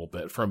 ball a little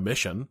bit for a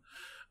mission.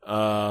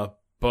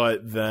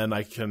 But then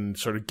I can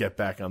sort of get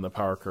back on the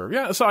power curve.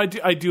 Yeah, so I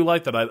do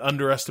like that. I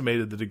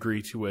underestimated the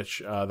degree to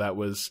which that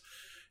was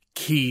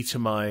key to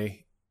my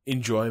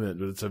enjoyment,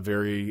 but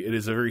it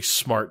is a very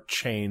smart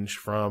change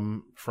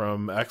from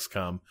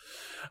XCOM.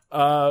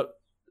 I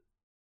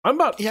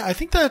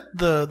think that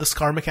the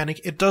scar mechanic,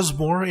 it does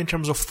more in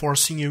terms of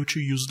forcing you to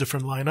use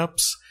different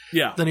lineups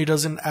than it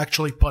does in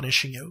actually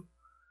punishing you.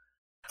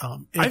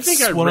 I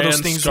think I ran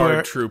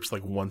scarred troops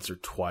like once or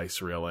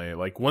twice, really.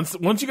 Like once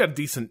you got a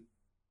decent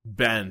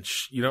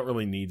bench, you don't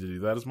really need to do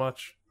that as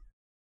much.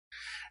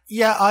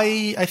 Yeah,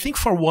 I think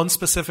for one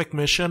specific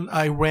mission,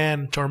 I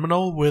ran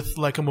Terminal with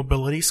like a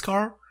mobility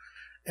scar,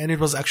 and it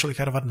was actually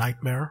kind of a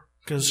nightmare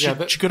because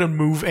she couldn't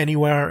move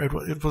anywhere.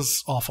 It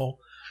was awful.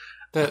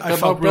 I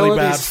felt really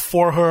bad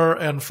for her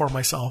and for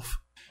myself.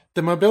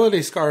 The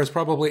mobility scar is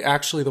probably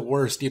actually the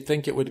worst. You'd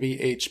think it would be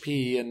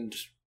HP, and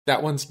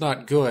that one's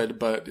not good,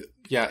 but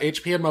yeah,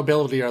 HP and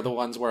mobility are the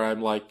ones where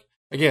I'm like,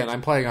 again,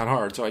 I'm playing on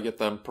hard, so I get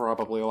them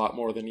probably a lot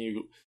more than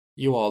you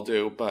all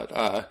do,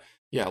 but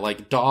yeah,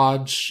 like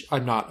dodge,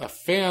 I'm not a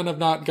fan of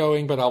not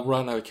going, but I'll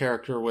run a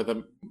character with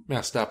a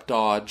messed up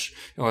dodge,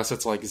 unless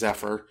it's like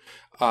Zephyr.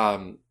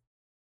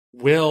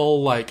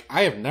 Will, like,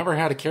 I have never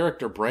had a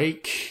character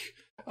break,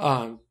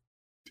 and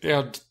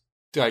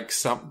like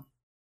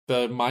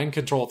the mind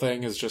control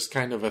thing is just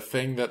kind of a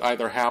thing that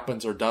either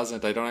happens or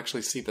doesn't. I don't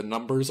actually see the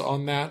numbers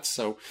on that,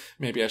 so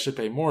maybe I should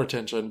pay more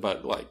attention,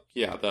 but like,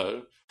 yeah,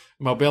 the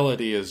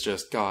mobility is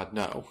just, God,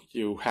 no.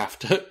 You have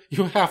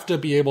to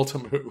be able to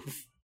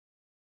move.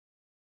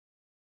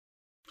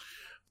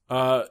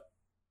 So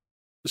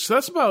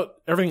that's about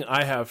everything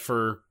I have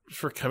for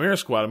Chimera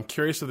Squad. I'm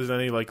curious if there's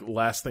any like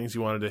last things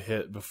you wanted to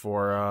hit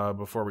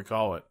before we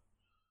call it.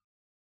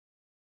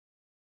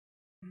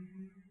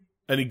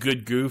 Any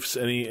good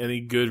goofs?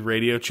 Any good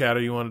radio chatter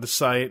you wanted to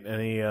cite?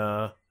 Any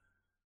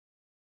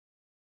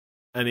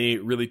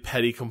really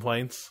petty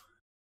complaints?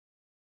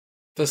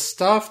 The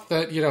stuff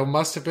that,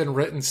 must have been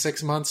written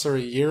 6 months or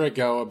a year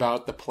ago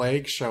about the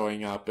plague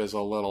showing up is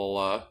a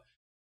little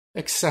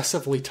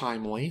excessively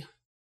timely.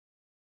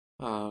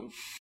 I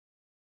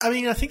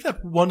mean, I think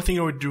that one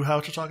thing we do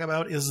have to talk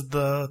about is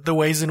the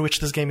ways in which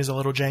this game is a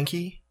little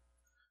janky.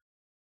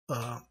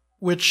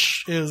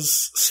 Which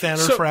is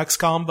standard for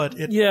XCOM, but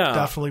it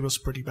definitely was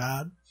pretty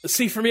bad.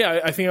 See, for me,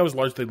 I think I was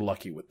largely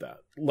lucky with that.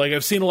 Like,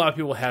 I've seen a lot of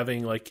people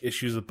having, like,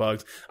 issues with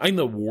bugs. I think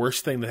the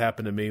worst thing that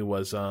happened to me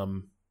was,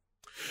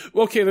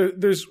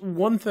 there's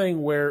one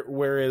thing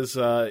whereas,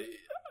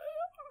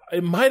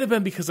 it might have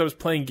been because I was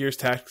playing Gears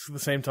Tactics at the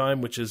same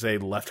time, which is a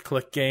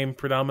left-click game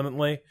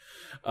predominantly.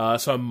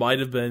 So I might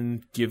have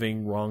been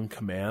giving wrong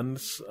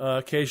commands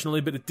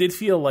occasionally, but it did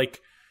feel like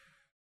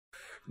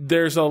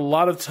there's a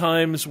lot of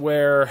times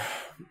where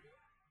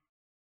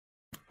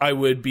I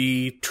would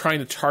be trying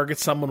to target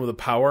someone with a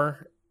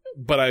power,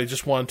 but I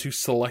just wanted to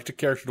select a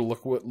character to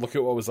look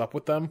at what was up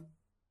with them,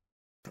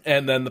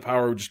 and then the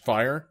power would just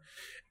fire,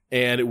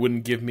 and it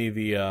wouldn't give me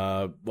the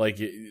I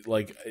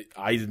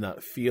did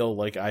not feel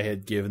like I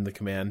had given the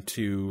command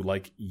to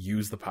like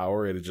use the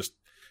power. It had just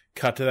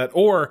cut to that,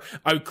 or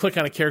I would click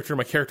on a character and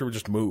my character would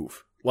just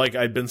move. Like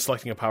I'd been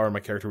selecting a power and my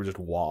character would just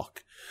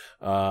walk,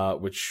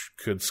 which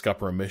could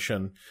scupper a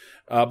mission.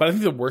 But I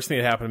think the worst thing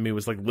that happened to me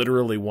was like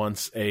literally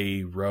once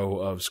a row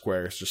of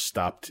squares just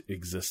stopped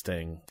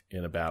existing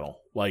in a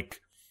battle.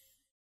 Like,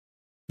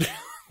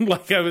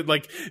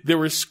 there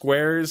were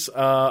squares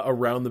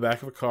around the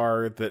back of a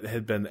car that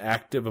had been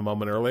active a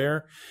moment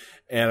earlier,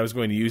 and I was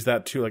going to use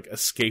that to like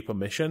escape a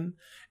mission,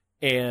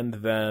 and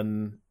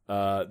then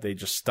they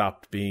just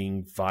stopped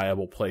being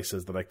viable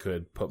places that I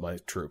could put my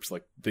troops.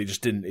 Like, they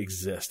just didn't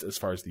exist as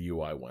far as the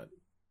UI went.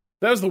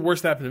 That was the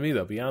worst that happened to me,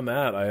 though. Beyond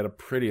that, I had a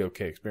pretty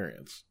okay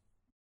experience.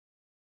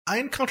 I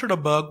encountered a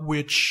bug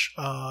which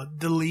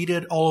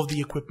deleted all of the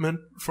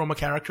equipment from a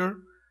character.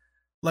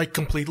 Like,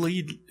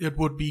 completely. It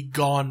would be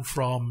gone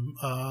from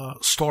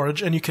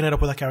storage, and you can end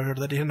up with a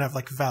character that didn't have,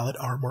 like, valid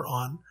armor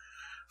on.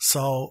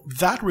 So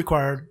that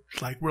required,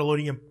 like,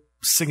 reloading a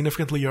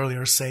significantly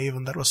earlier save,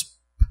 and that was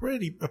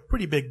a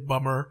pretty big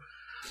bummer.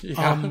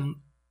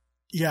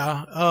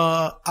 Yeah.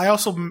 I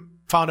also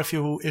found a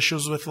few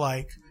issues with,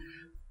 like,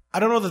 I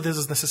don't know that this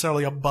is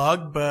necessarily a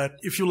bug, but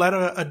if you let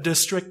a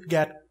district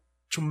get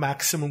to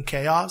maximum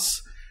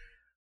chaos,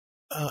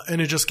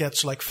 and it just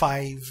gets like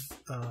 5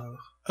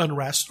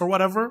 unrest or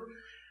whatever,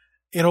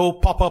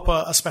 it'll pop up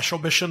a special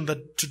mission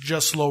that to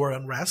just lower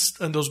unrest,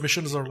 and those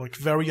missions are like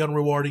very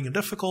unrewarding and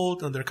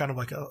difficult, and they're kind of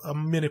like a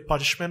mini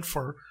punishment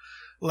for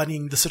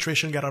letting the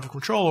situation get out of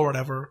control or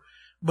whatever.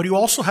 But you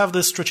also have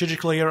this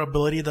strategic layer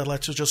ability that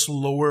lets you just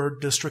lower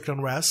district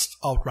unrest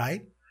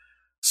outright.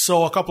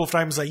 So a couple of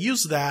times I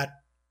used that,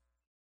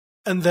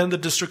 and then the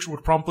district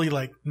would promptly,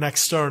 like,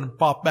 next turn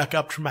pop back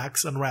up to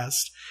max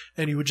unrest,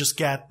 and you would just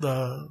get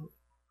the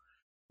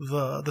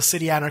the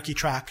city anarchy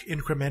track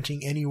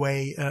incrementing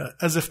anyway,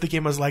 as if the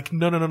game was like,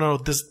 no,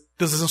 this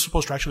isn't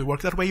supposed to actually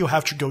work that way. You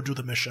have to go do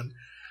the mission.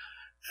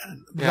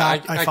 And yeah,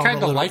 I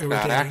kind of like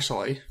that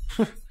actually.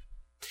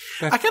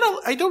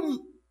 I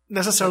don't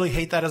necessarily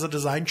hate that as a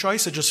design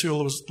choice. I just feel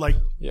it was like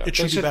it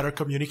should be better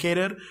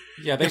communicated.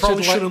 Yeah, they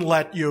probably shouldn't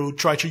let you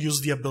try to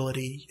use the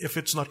ability if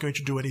it's not going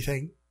to do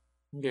anything.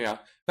 Yeah,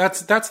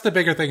 that's the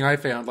bigger thing I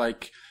found.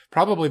 Like,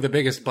 probably the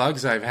biggest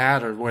bugs I've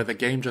had are where the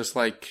game just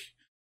like,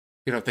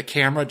 the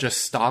camera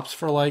just stops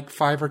for like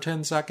 5 or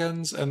 10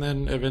 seconds and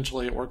then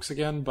eventually it works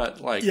again. But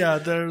like,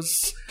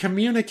 there's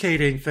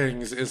communicating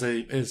things is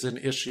an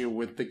issue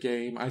with the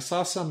game. I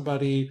saw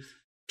somebody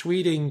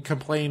tweeting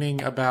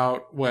complaining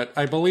about what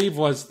I believe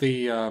was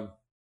the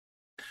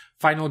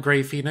Final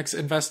Grey Phoenix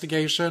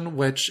investigation,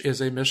 which is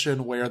a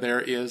mission where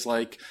there is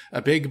like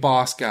a big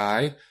boss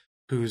guy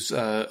who's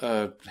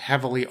a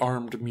heavily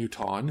armed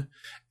muton,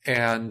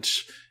 and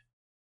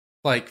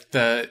like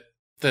the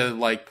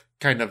like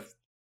kind of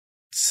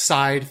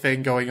side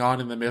thing going on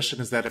in the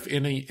mission is that if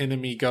any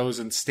enemy goes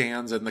and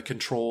stands in the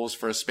controls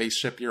for a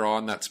spaceship you're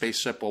on, that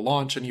spaceship will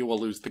launch and you will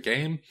lose the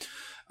game.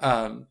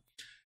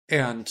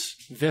 And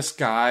this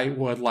guy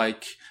would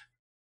like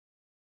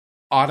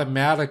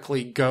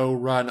automatically go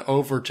run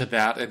over to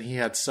that, and he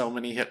had so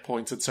many hit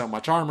points and so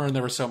much armor, and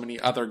there were so many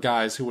other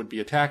guys who would be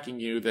attacking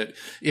you that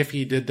if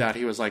he did that,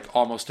 he was like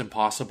almost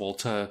impossible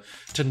to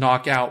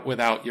knock out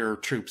without your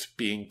troops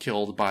being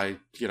killed by,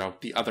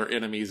 the other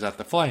enemies at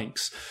the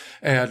flanks.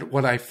 And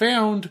what I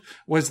found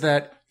was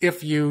that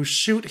if you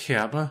shoot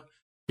him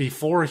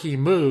before he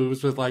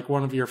moves with like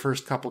one of your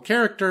first couple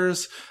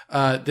characters,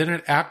 then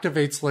it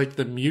activates like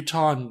the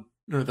Muton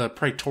or the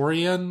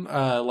Praetorian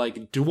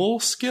like duel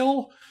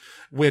skill,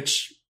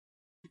 which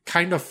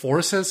kind of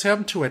forces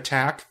him to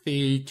attack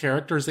the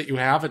characters that you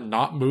have and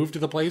not move to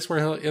the place where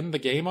he'll end the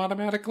game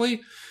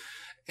automatically.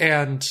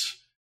 And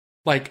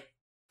like,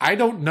 I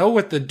don't know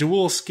what the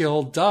duel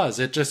skill does.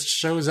 It just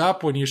shows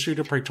up when you shoot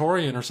a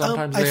Praetorian, or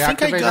sometimes they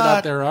activate it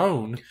on their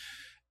own.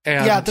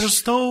 And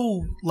there's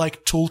no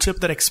like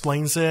tooltip that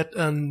explains it,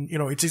 and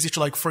it's easy to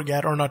like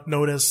forget or not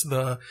notice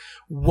the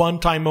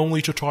one-time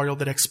only tutorial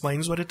that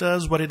explains what it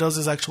does. What it does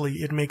is actually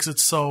it makes it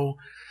so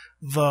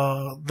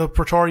the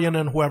Praetorian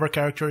and whoever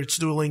character it's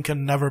dueling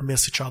can never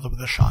miss each other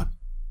with a shot.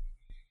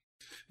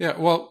 Yeah,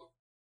 well,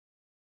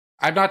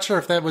 I'm not sure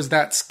if that was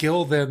that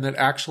skill then that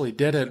actually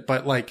did it,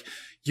 but like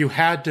you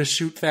had to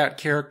shoot that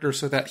character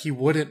so that he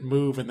wouldn't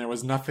move, and there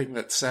was nothing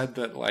that said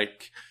that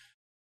like,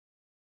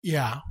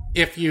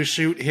 if you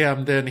shoot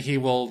him, then he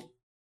will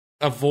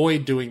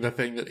avoid doing the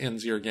thing that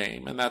ends your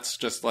game. And that's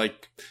just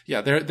like,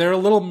 they're a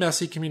little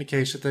messy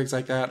communication, things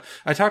like that.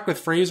 I talked with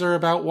Fraser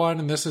about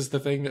one, and this is the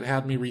thing that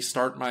had me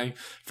restart my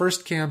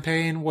first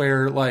campaign,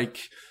 where like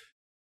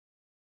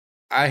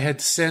I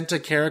had sent a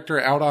character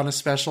out on a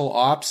special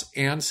ops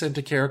and sent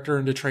a character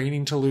into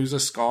training to lose a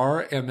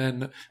scar, and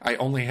then I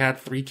only had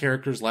 3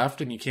 characters left,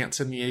 and you can't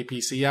send the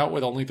APC out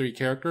with only 3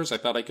 characters. I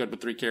thought I could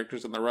with 3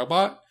 characters in the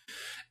robot.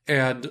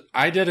 And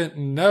I didn't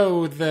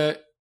know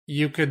that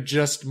you could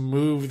just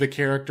move the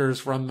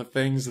characters from the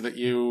things that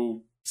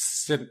you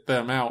sent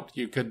them out.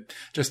 You could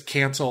just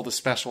cancel the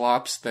special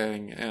ops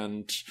thing,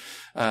 and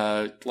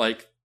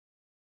like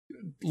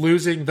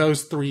losing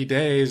those 3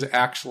 days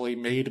actually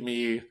made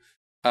me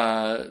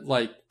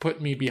like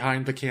put me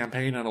behind the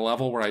campaign at a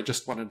level where I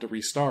just wanted to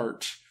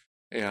restart.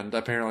 And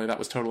apparently that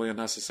was totally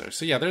unnecessary.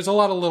 So there's a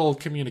lot of little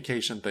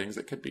communication things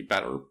that could be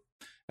better.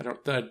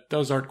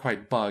 Those aren't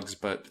quite bugs,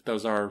 but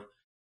those are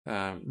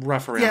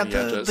rough around the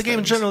edges. The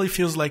game generally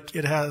feels like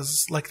it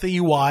has, like, the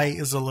UI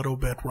is a little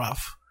bit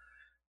rough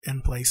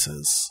in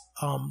places.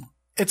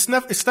 It's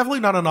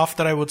definitely not enough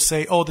that I would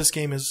say, this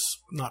game is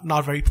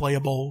not very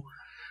playable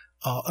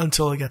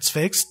until it gets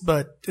fixed,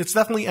 but it's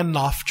definitely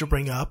enough to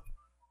bring up,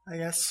 I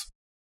guess.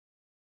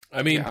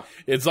 I mean,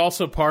 it's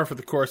also par for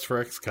the course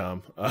for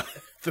XCOM at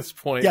this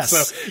point. Yes.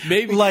 So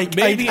maybe I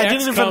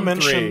didn't even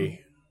mention 3.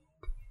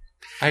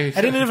 I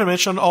didn't even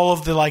mention all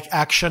of the like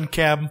action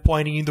cam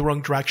pointing in the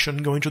wrong direction,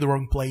 going to the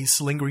wrong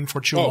place, lingering for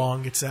too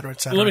long, etc.,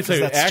 etc. Let me tell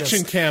you,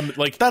 action cam,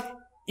 like that,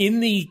 in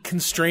the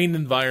constrained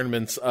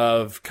environments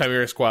of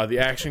Chimera Squad, the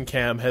action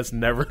cam has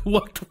never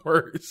looked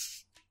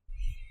worse.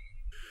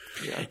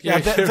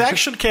 The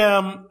action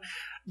cam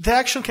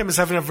is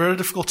having a very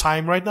difficult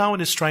time right now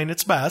and is trying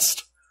its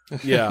best.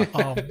 Yeah.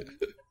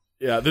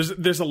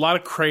 There's a lot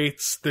of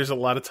crates, there's a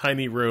lot of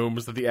tiny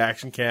rooms that the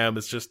action cam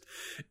is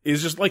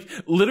just like,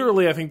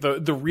 literally, I think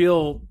the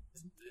real,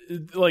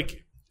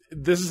 like,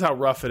 this is how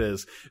rough it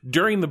is.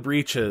 During the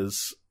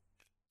breaches,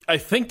 I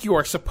think you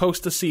are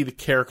supposed to see the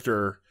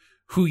character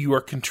who you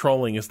are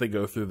controlling as they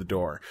go through the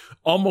door.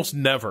 Almost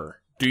never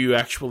do you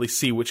actually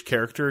see which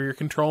character you're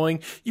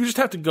controlling. You just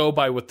have to go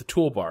by what the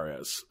toolbar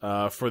is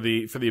for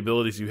the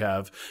abilities you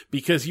have,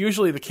 because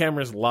usually the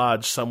camera is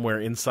lodged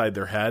somewhere inside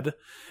their head.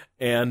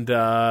 And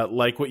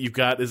like what you've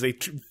got is a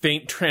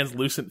faint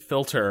translucent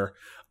filter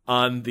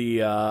on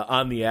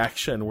the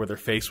action where their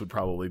face would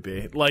probably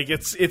be. Like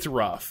it's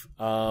rough.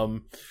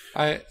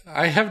 I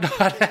have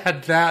not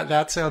had that.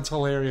 That sounds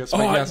hilarious.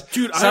 But yes,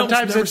 dude, I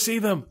almost never see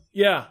them.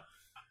 Yeah.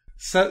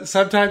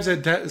 Sometimes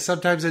it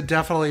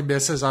definitely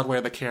misses on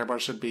where the camera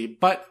should be.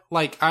 But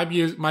like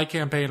my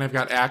campaign, I've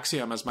got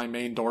Axiom as my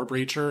main door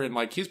breacher, and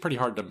like he's pretty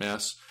hard to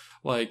miss.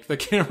 Like the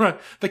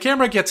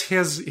camera gets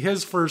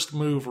his first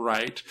move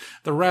right.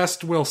 The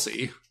rest we'll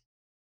see.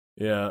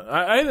 Yeah,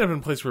 I ended up in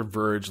a place where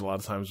Verge a lot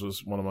of times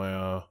was one of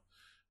my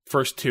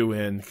first two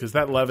in, because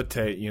that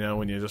levitate,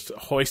 when you just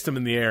hoist them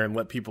in the air and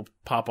let people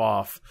pop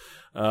off,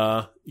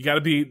 you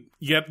got to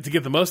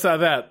get the most out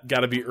of that. Got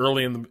to be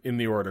early in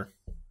the order.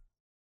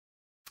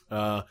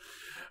 But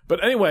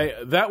anyway,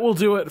 that will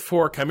do it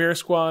for Chimera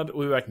Squad.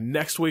 We'll be back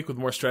next week with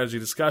more strategy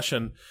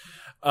discussion.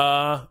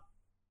 Before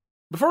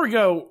we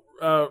go,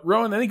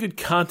 Rowan, any good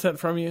content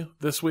from you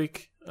this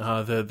week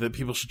that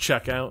people should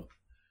check out?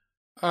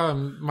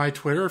 My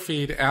Twitter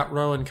feed at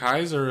Rowan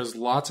Kaiser is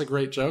lots of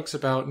great jokes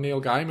about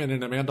Neil Gaiman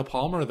and Amanda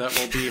Palmer that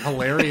will be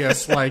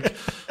hilarious,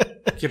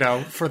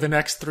 for the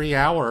next 3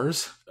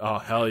 hours. Oh,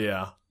 hell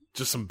yeah.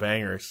 Just some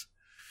bangers.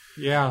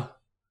 Yeah.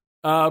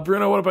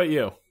 Bruno, what about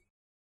you?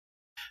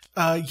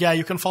 Yeah,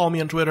 you can follow me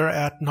on Twitter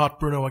at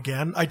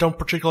NotBrunoAgain. I don't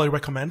particularly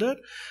recommend it,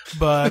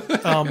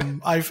 but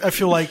I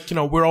feel like,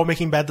 we're all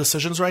making bad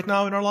decisions right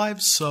now in our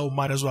lives, so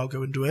might as well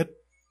go and do it.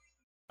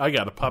 I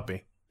got a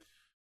puppy.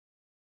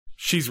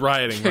 She's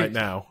rioting right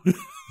now,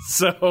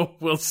 so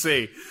we'll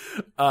see.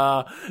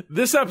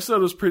 This episode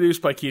was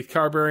produced by Keith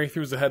Carberry. Three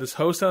Moves Ahead is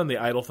hosted on the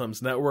Idle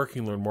Thumbs Network.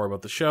 You can learn more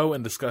about the show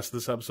and discuss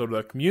this episode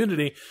with the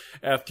community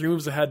at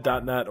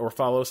 3movesahead.net or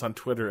follow us on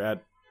Twitter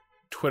at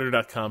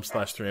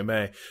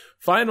twitter.com/3ma.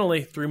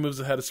 Finally, 3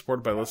 Moves Ahead is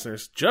supported by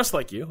listeners just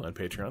like you on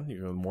Patreon. You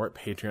can learn more at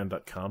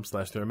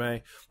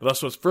patreon.com/3ma. But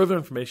also has further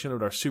information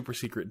about our super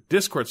secret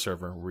Discord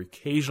server where we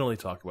occasionally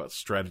talk about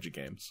strategy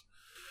games.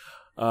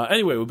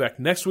 Anyway, we'll be back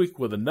next week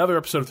with another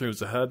episode of 3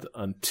 Moves Ahead.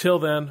 Until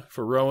then,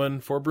 for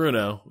Rowan, for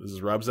Bruno, this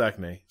is Rob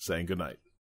Zachney saying goodnight.